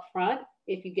up front.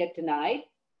 If you get denied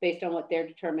based on what their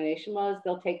determination was,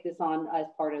 they'll take this on as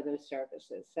part of those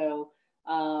services. So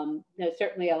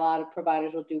certainly a lot of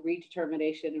providers will do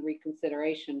redetermination and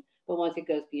reconsideration, but once it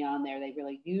goes beyond there, they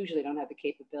really usually don't have the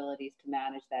capabilities to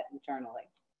manage that internally.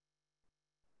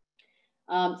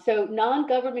 So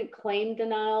non-government claim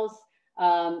denials,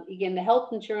 again, the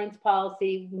health insurance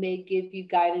policy may give you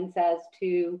guidance as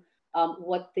to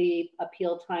what the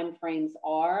appeal timeframes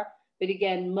are. But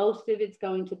again, most of it's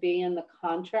going to be in the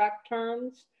contract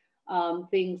terms,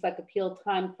 things like appeal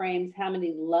timeframes, how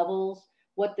many levels,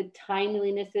 what the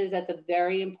timeliness is. That's a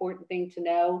very important thing to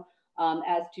know,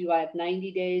 as to, do I have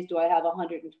 90 days? Do I have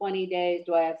 120 days?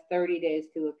 Do I have 30 days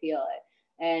to appeal it?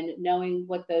 And knowing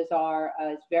what those are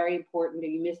is very important.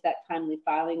 If you miss that timely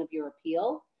filing of your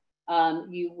appeal,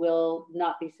 you will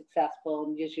not be successful,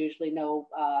 and there's usually no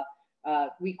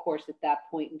recourse at that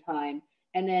point in time.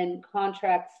 And then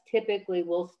contracts typically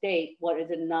will state what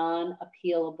is a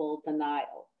non-appealable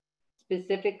denial.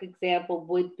 Specific example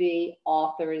would be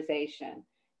authorization.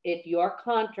 If your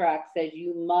contract says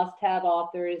you must have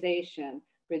authorization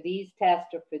for these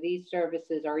tests or for these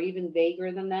services, or even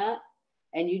vaguer than that,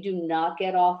 and you do not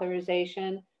get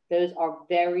authorization, those are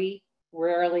very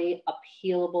rarely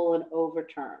appealable and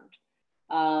overturned.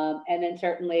 And then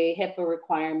certainly HIPAA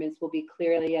requirements will be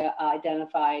clearly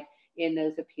identified in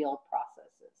those appeal processes.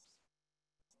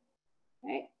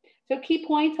 Right. So key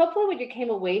points, hopefully what you came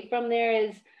away from there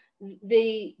is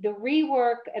the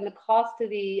rework and the cost to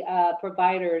the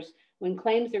providers when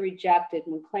claims are rejected,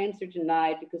 when claims are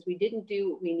denied, because we didn't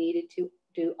do what we needed to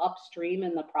do upstream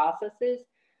in the processes,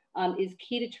 is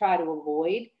key to try to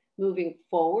avoid moving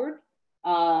forward,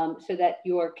 so that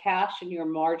your cash and your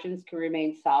margins can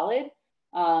remain solid.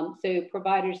 So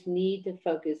providers need to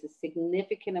focus a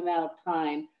significant amount of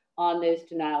time on those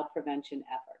denial prevention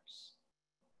efforts.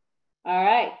 All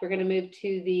right, we're going to move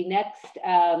to the next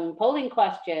polling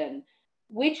question.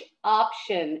 Which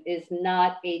option is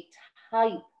not a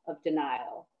type of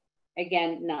denial?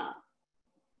 Again, not.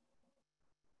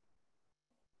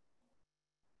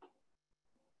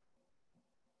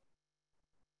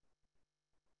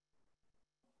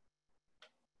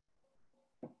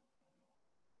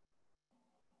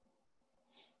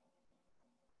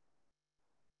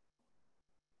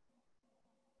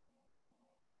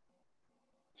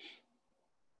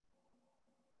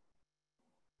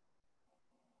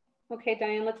 Okay,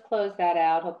 Diane, let's close that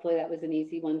out. Hopefully that was an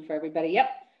easy one for everybody. Yep,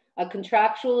 a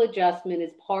contractual adjustment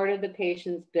is part of the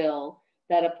patient's bill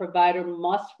that a provider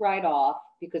must write off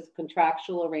because of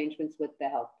contractual arrangements with the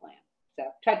health plan. So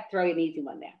try to throw an easy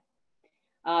one there.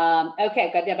 Okay,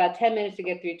 I've got about 10 minutes to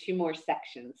get through 2 more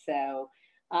sections. So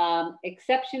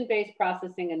exception-based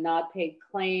processing and not paid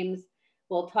claims.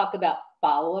 We'll talk about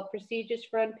follow-up procedures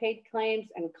for unpaid claims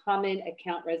and common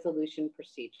account resolution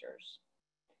procedures.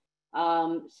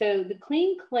 So the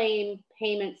clean claim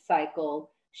payment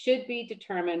cycle should be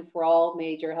determined for all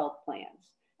major health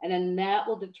plans. And then that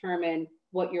will determine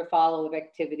what your follow-up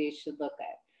activities should look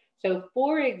at. So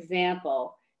for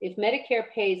example, if Medicare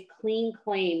pays clean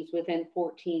claims within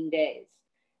 14 days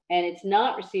and it's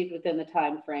not received within the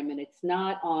time frame and it's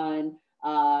not on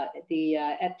the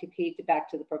FTP to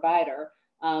back to the provider,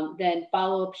 then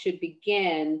follow-up should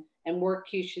begin and work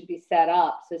queues should be set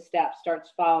up so staff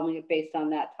starts following it based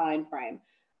on that time frame.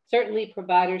 Certainly,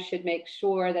 providers should make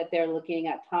sure that they're looking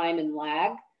at time and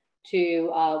lag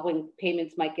to when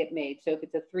payments might get made. So if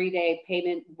it's a 3-day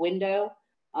payment window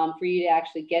for you to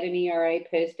actually get an ERA,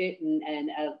 post it, and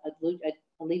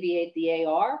alleviate the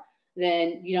AR,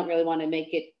 then you don't really want to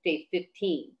make it day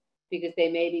 15 because they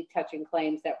may be touching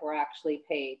claims that were actually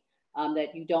paid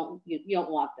that you don't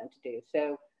want them to do.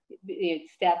 So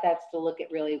staff has to look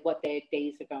at really what their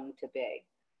days are going to be.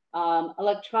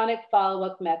 Electronic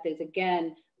follow-up methods,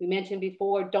 again, we mentioned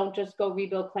before, don't just go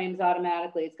rebill claims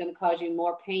automatically. It's going to cause you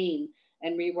more pain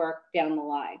and rework down the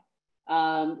line.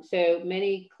 So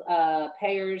many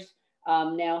payers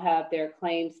now have their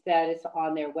claim status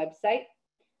on their website.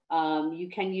 You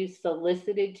can use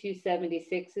solicited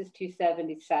 276s,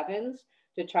 277s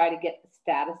to try to get the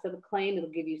status of a claim. It'll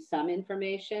give you some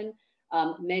information.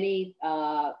 Many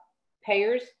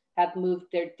payers have moved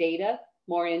their data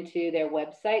more into their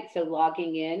website. So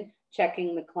logging in,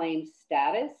 checking the claim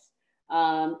status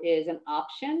is an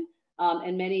option.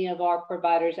 And many of our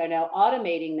providers are now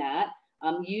automating that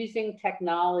using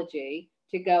technology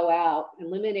to go out,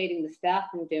 eliminating the staff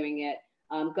from doing it,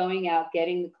 going out,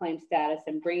 getting the claim status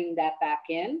and bringing that back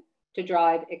in to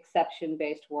drive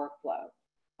exception-based workflow.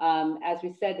 As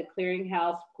we said, the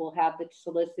clearinghouse will have the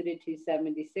solicited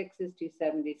 276s,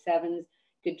 277s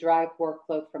to drive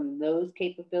workflow from those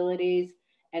capabilities.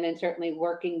 And then certainly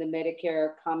working the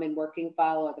Medicare Common Working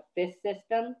File or the FIS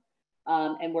system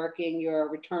and working your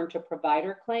return to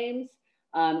provider claims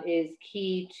is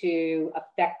key to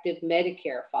effective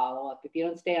Medicare follow-up. If you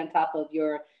don't stay on top of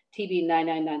your TB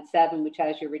 9997, which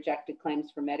has your rejected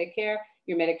claims for Medicare,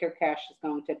 your Medicare cash is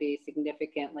going to be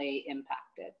significantly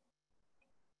impacted.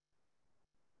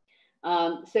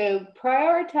 So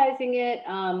prioritizing it,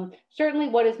 certainly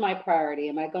what is my priority?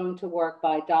 Am I going to work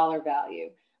by dollar value?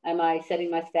 Am I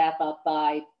setting my staff up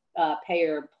by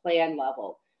payer plan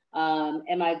level?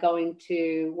 Am I going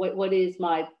to, what is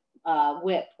my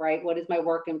WIP, right? What is my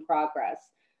work in progress?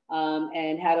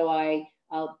 And how do I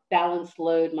balance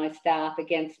load my staff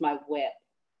against my WIP?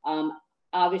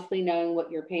 Obviously knowing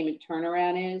what your payment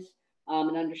turnaround is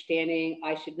and understanding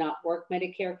I should not work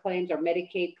Medicare claims or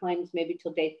Medicaid claims maybe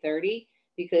till day 30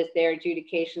 because their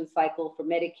adjudication cycle for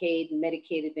Medicaid and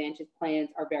Medicaid Advantage plans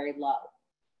are very low,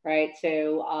 right?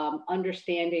 So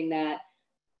understanding that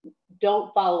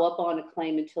don't follow up on a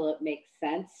claim until it makes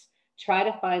sense. Try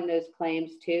to find those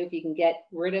claims too. If you can get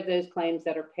rid of those claims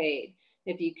that are paid,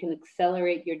 if you can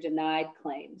accelerate your denied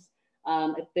claims,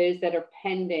 if those that are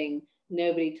pending,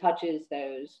 nobody touches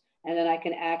those. And then I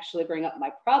can actually bring up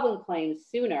my problem claims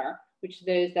sooner, which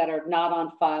those that are not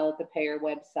on file at the payer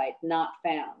website, not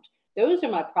found. Those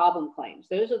are my problem claims.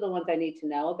 Those are the ones I need to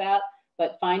know about,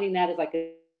 but finding that is like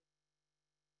a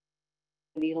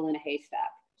needle in a haystack.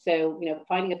 So,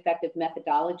 finding effective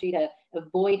methodology to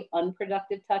avoid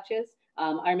unproductive touches.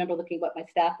 I remember looking at what my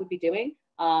staff would be doing.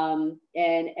 And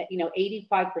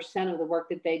 85% of the work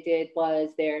that they did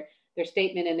was their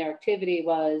statement and their activity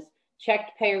was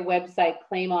checked payer website,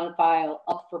 claim on file,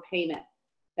 up for payment.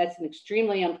 That's an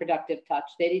extremely unproductive touch.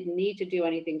 They didn't need to do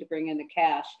anything to bring in the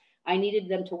cash. I needed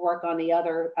them to work on the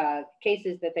other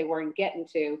cases that they weren't getting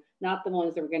to, not the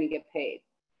ones that were going to get paid.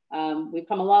 We've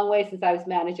come a long way since I was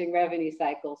managing revenue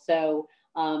cycle. So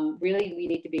really, we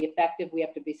need to be effective. We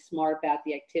have to be smart about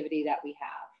the activity that we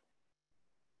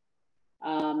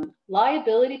have.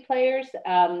 Liability players,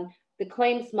 the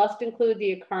claims must include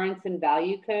the occurrence and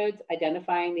value codes,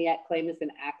 identifying the claim as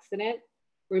an accident.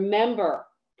 Remember,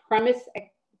 premise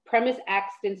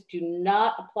accidents do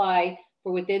not apply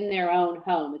for within their own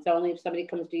home. It's only if somebody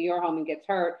comes to your home and gets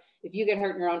hurt. If you get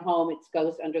hurt in your own home, it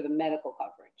goes under the medical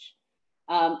coverage.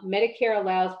 Medicare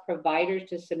allows providers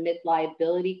to submit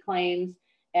liability claims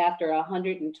after a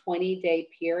 120-day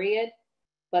period,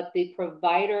 but the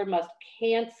provider must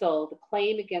cancel the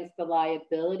claim against the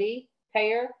liability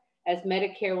payer, as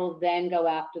Medicare will then go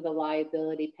after the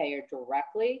liability payer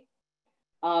directly.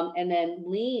 And then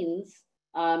liens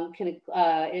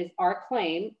is our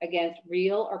claim against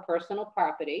real or personal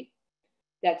property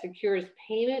that secures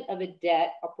payment of a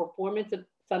debt or performance of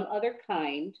some other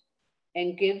kind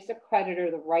and gives the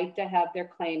creditor the right to have their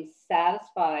claims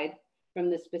satisfied from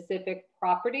the specific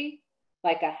property,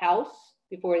 like a house,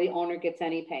 before the owner gets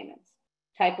any payments.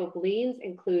 Type of liens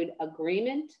include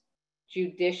agreement,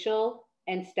 judicial,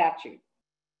 and statute.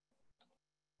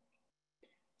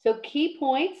 So key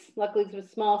points, luckily there's a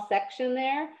small section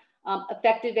there.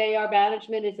 Effective AR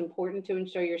management is important to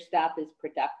ensure your staff is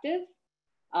productive.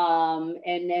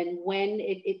 And then when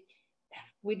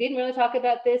we didn't really talk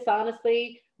about this,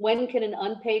 honestly, when can an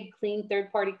unpaid clean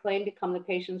third-party claim become the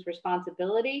patient's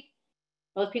responsibility?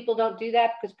 Most people don't do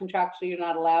that because contractually you're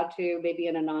not allowed to, maybe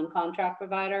in a non-contract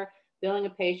provider. Billing a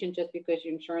patient just because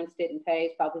your insurance didn't pay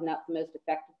is probably not the most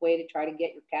effective way to try to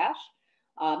get your cash.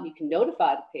 You can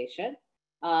notify the patient.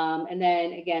 And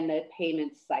then again, the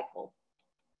payment cycle.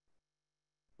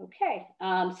 Okay,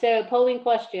 so polling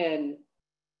question.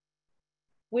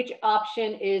 Which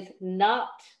option is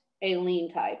not a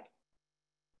lien type?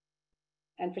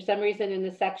 And for some reason in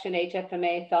this section,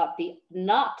 HFMA thought the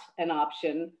not an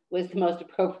option was the most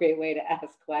appropriate way to ask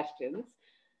questions,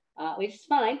 which is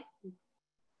fine.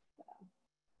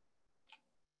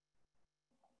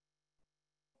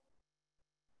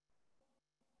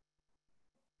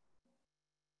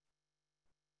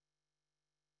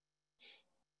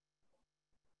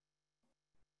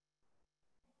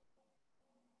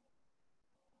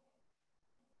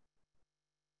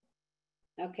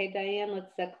 Okay, Diane,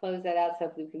 let's close that out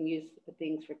so we can use the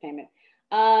things for payment.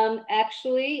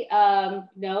 Actually,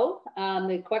 no,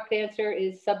 the correct answer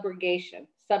is subrogation.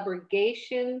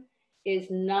 Subrogation is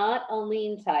not a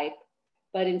lien type,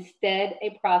 but instead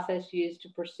a process used to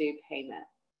pursue payment.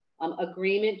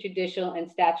 Agreement, judicial,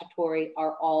 and statutory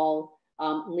are all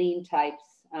lien types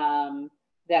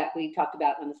that we talked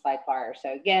about on the slide prior.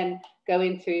 So again, go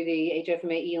into the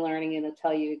HFMA e-learning and it'll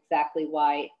tell you exactly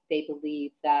why they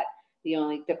believe that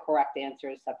the correct answer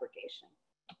is subrogation.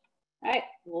 All right,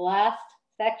 last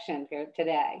section here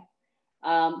today.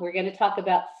 We're going to talk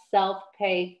about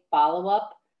self-pay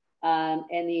follow-up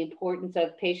and the importance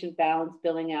of patient balance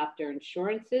billing after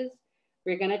insurances.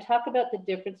 We're going to talk about the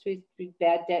difference between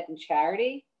bad debt and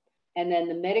charity, and then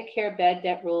the Medicare bad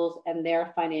debt rules and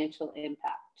their financial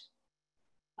impact.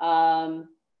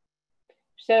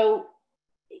 So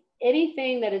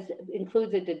anything that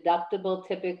includes a deductible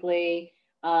typically,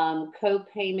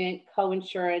 co-payment,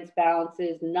 co-insurance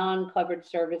balances, non-covered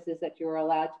services that you're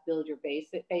allowed to bill your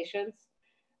basic patients.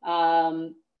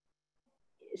 So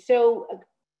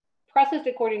processed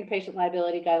according to patient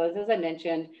liability guidelines, as I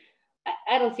mentioned,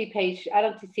 I don't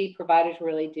see providers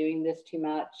really doing this too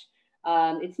much.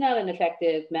 It's not an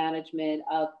effective management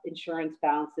of insurance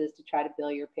balances to try to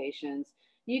bill your patients.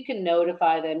 You can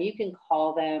notify them, you can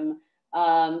call them,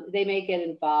 they may get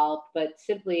involved, but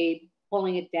simply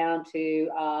pulling it down to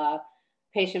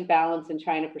patient balance and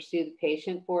trying to pursue the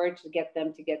patient for it to get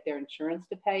them to get their insurance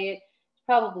to pay it. It's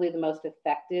probably the most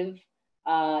effective,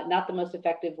 not the most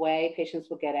effective way. Patients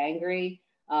will get angry.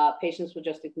 Patients will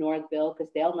just ignore the bill because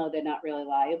they'll know they're not really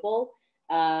liable.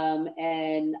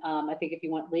 I think if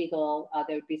you went legal,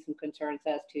 there would be some concerns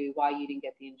as to why you didn't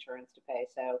get the insurance to pay.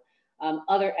 So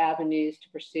other avenues to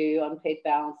pursue unpaid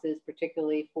balances,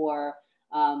 particularly for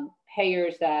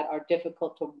payers that are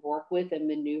difficult to work with and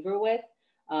maneuver with,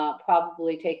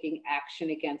 probably taking action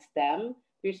against them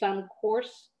through some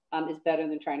course is better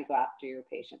than trying to go after your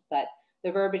patient. But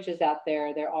the verbiage is out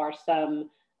there. There are some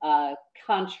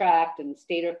contract and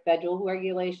state or federal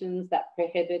regulations that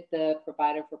prohibit the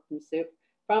provider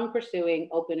from pursuing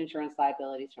open insurance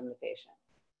liabilities from the patient.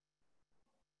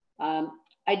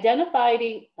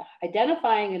 Identifying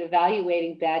and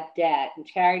evaluating bad debt and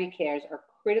charity cares are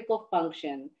critical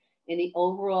function in the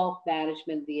overall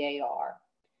management of the AR.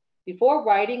 Before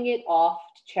writing it off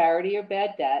to charity or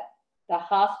bad debt, The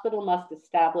hospital must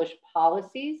establish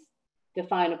policies,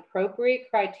 define appropriate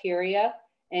criteria,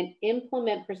 and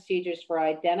implement procedures for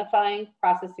identifying,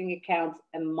 processing accounts,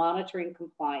 and monitoring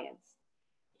compliance.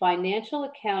 Financial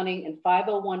accounting and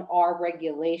 501(r)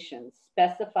 regulations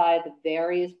specify the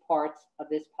various parts of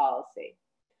this policy.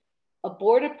 A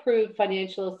board-approved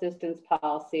financial assistance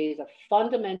policy is a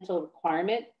fundamental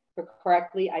requirement for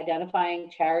correctly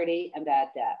identifying charity and bad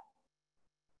debt.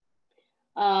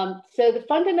 So the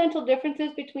fundamental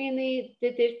differences between the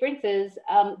differences,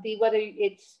 whether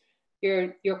it's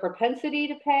your propensity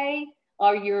to pay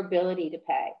or your ability to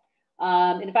pay.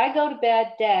 And if I go to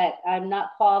bad debt, I'm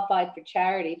not qualified for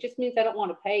charity. It just means I don't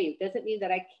want to pay you. It doesn't mean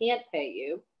that I can't pay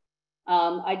you.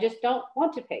 I just don't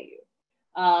want to pay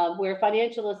you. Where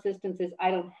financial assistance is,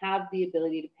 I don't have the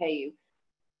ability to pay you.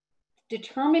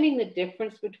 Determining the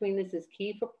difference between this is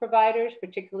key for providers,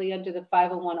 particularly under the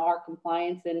 501(r)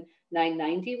 compliance and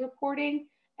 990 reporting,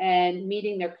 and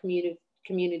meeting their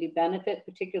community benefit,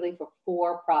 particularly for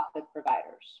for-profit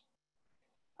providers.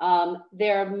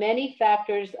 There are many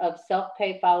factors of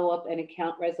self-pay follow-up and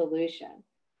account resolution.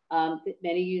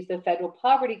 Many use the federal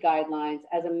poverty guidelines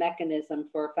as a mechanism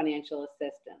for financial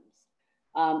assistance.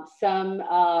 Some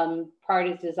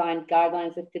parties design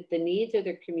guidelines that fit the needs of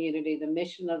their community, the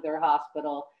mission of their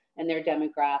hospital, and their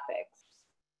demographics.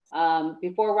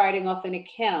 Before writing off an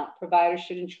account, providers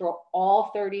should ensure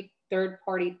all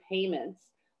third-party payments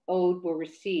owed were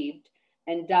received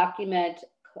and document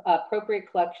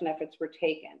appropriate collection efforts were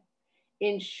taken.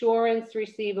 Insurance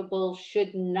receivables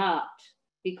should not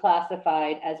be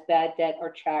classified as bad debt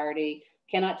or charity.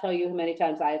 Cannot tell you how many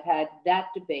times I have had that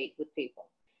debate with people.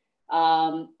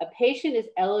 A patient is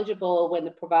eligible when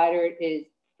the provider is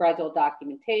provides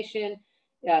documentation,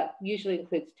 usually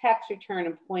includes tax return,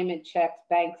 employment checks,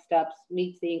 bank stubs,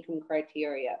 meets the income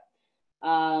criteria.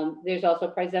 There's also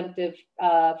presumptive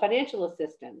financial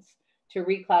assistance to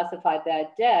reclassify bad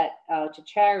debt to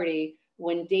charity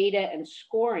when data and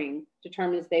scoring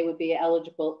determines they would be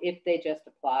eligible if they just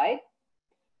applied.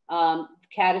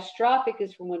 Catastrophic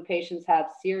is from when patients have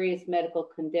serious medical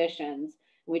conditions.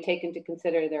 We take into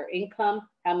consider their income,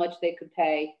 how much they could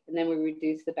pay, and then we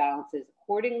reduce the balances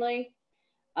accordingly.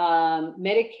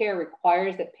 Medicare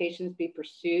requires that patients be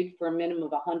pursued for a minimum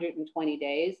of 120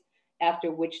 days,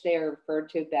 after which they are referred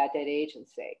to a bad debt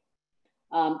agency.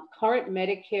 Current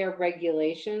Medicare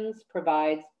regulations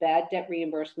provides bad debt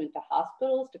reimbursement to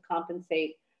hospitals to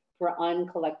compensate for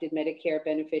uncollected Medicare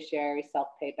beneficiary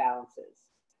self-pay balances.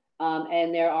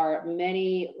 And there are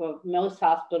most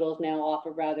hospitals now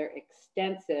offer rather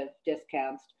extensive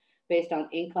discounts based on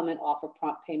income and offer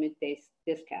prompt payment-based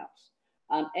discounts.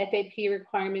 FAP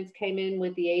requirements came in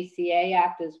with the ACA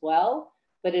Act as well,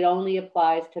 but it only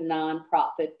applies to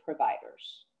nonprofit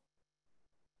providers.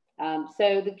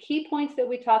 So the key points that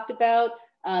we talked about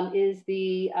is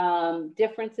the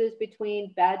differences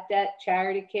between bad debt,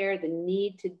 charity care, the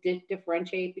need to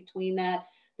differentiate between that,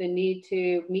 the need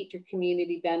to meet your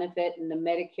community benefit, and the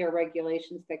Medicare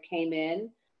regulations that came in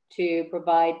to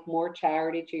provide more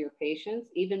charity to your patients,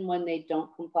 even when they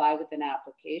don't comply with an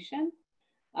application.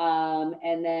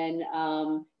 And then,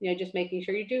 just making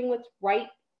sure you're doing what's right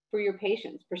for your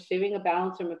patients, pursuing a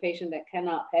balance from a patient that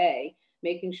cannot pay,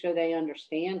 making sure they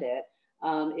understand it,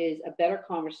 is a better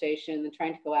conversation than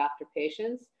trying to go after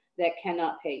patients that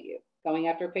cannot pay you. Going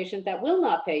after a patient that will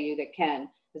not pay you that can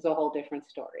is a whole different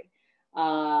story.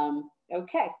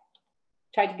 Okay,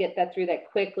 tried to get that through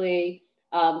that quickly.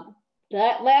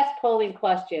 That last polling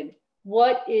question,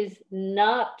 what is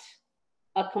not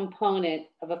a component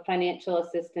of a financial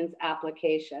assistance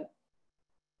application?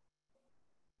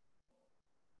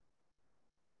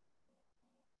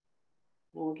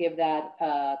 We'll give that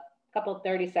a couple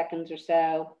 30 seconds or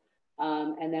so,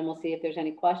 and then we'll see if there's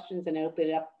any questions and open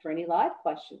it up for any live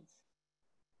questions.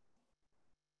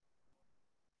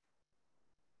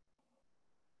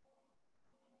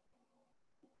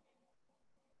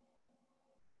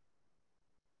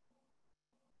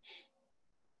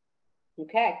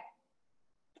 Okay.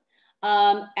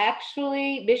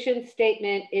 Actually, mission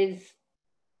statement is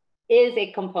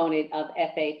a component of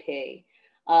FAP.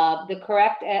 The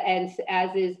correct, and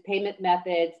as is payment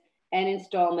methods and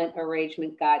installment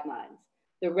arrangement guidelines.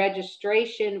 The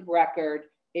registration record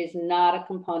is not a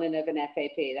component of an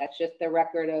FAP. That's just the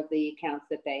record of the accounts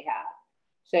that they have.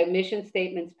 So mission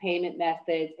statements, payment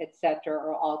methods, et cetera,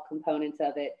 are all components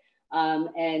of it.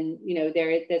 And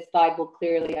this slide will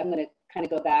clearly, I'm going to kind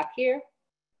of go back here.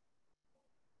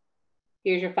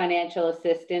 Here's your financial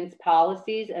assistance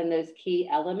policies and those key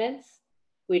elements,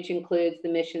 which includes the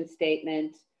mission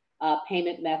statement,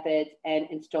 payment methods, and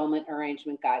installment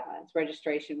arrangement guidelines.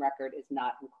 Registration record is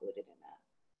not included in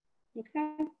that.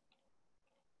 Okay.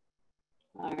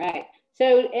 All right.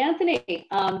 So Anthony,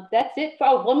 that's it for,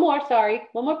 oh, one more, sorry.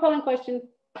 One more polling question.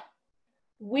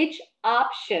 Which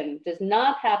option does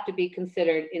not have to be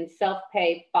considered in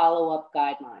self-pay follow-up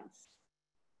guidelines?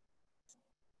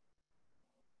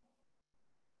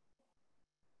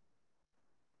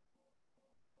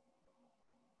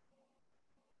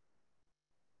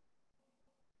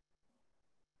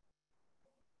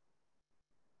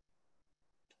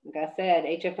 Like I said,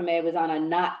 HFMA was on a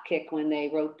not kick when they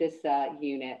wrote this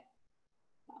unit.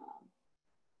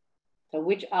 So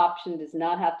which option does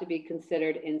not have to be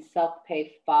considered in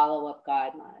self-pay follow-up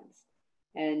guidelines?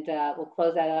 And we'll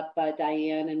close that up,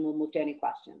 Diane, and we'll move to any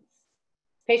questions.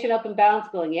 Patient open balance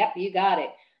billing, yep, you got it.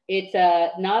 It's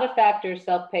not a factor of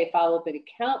self-pay follow-up and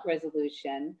account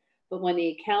resolution, but when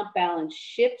the account balance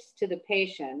shifts to the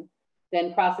patient,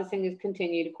 then processing is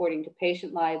continued according to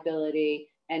patient liability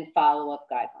and follow-up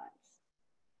guidelines.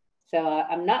 So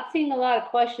I'm not seeing a lot of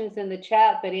questions in the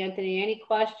chat, but Anthony, any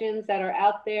questions that are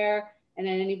out there? And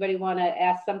then anybody want to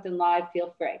ask something live,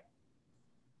 feel free.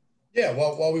 Yeah,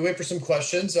 well, while we wait for some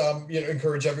questions,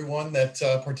 encourage everyone that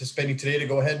participating today to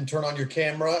go ahead and turn on your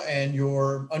camera and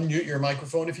unmute your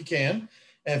microphone if you can.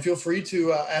 And feel free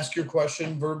to ask your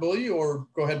question verbally or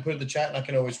go ahead and put it in the chat and I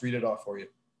can always read it off for you.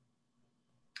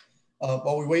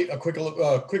 While we wait, a quick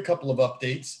couple of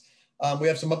updates. We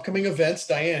have some upcoming events.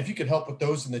 Diane, if you could help with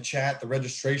those in the chat, the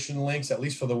registration links, at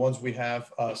least for the ones we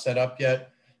have set up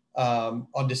yet.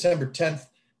 On December 10th,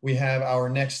 we have our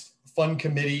next Fund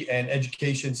Committee and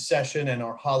Education session and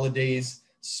our holidays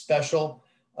special.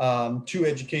 2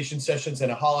 education sessions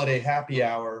and a holiday happy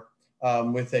hour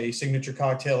with a signature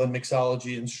cocktail and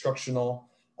mixology instructional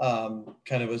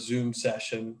kind of a Zoom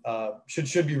session.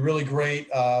 Should be really great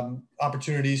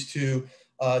opportunities to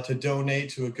donate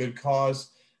to a good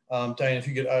cause. Diane, if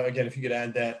you could, again, if you could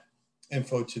add that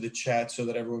info to the chat so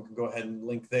that everyone can go ahead and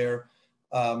link there.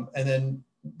 And then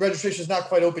registration is not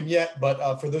quite open yet,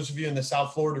 but for those of you in the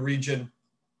South Florida region,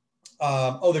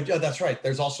 that's right.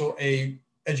 There's also a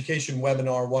education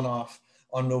webinar one-off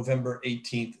on November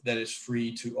 18th that is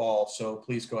free to all. So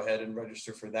please go ahead and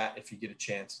register for that if you get a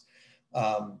chance.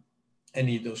 And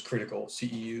need those critical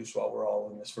CEUs while we're all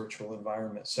in this virtual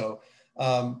environment. So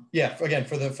yeah, again,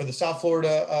 for the South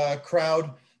Florida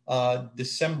crowd,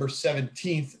 December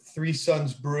 17th, Three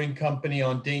Sons Brewing Company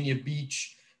on Dania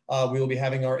Beach. We will be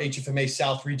having our HFMA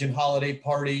South Region holiday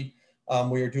party.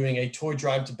 We are doing a toy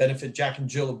drive to benefit Jack and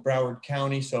Jill of Broward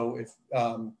County. So if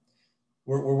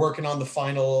we're working on the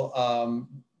final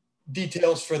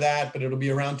details for that, but it'll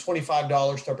be around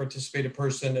 $25 to participate a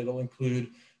person. It'll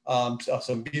include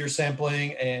some beer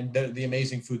sampling and the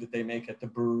amazing food that they make at the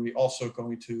brewery. Also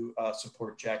going to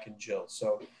support Jack and Jill.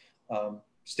 So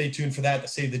stay tuned for that. The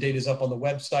save the date is up on the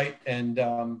website, and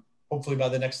hopefully by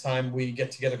the next time we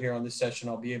get together here on this session,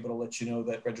 I'll be able to let you know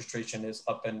that registration is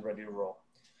up and ready to roll.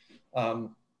 So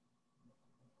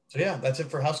yeah, that's it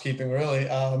for housekeeping, really.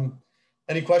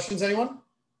 Any questions, anyone?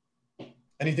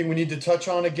 Anything we need to touch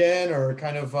on again or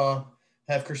kind of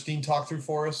have Christine talk through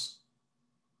for us?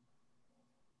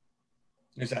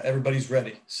 Everybody's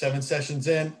ready. 7 sessions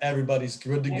in, everybody's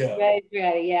good to go. Everybody's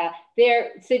ready, yeah.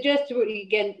 So just to,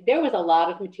 again, there was a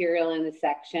lot of material in the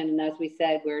section. And as we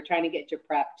said, we're trying to get your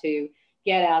prep to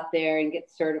get out there and get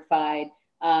certified.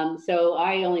 So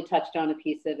I only touched on a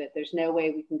piece of it. There's no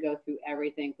way we can go through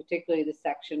everything, particularly the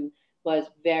section was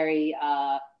very,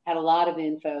 had a lot of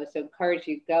info. So encourage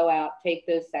you, go out, take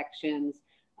those sections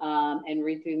and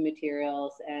read through the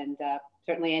materials. And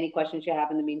certainly any questions you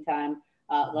have in the meantime,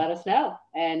 let us know.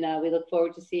 And we look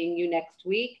forward to seeing you next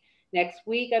week. Next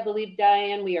week, I believe,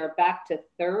 Diane, we are back to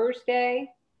Thursday.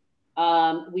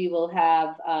 We will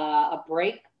have a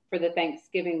break for the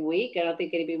Thanksgiving week. I don't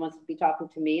think anybody wants to be talking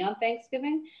to me on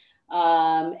Thanksgiving.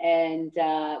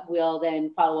 We'll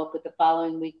then follow up with the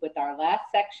following week with our last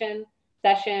session,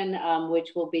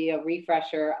 which will be a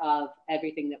refresher of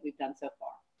everything that we've done so far.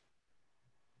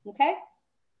 Okay?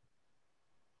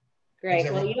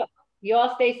 Great. Well, you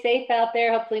all stay safe out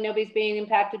there. Hopefully nobody's being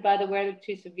impacted by the weather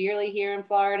too severely here in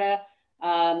Florida.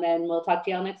 And we'll talk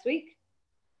to y'all next week.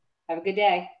 Have a good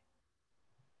day.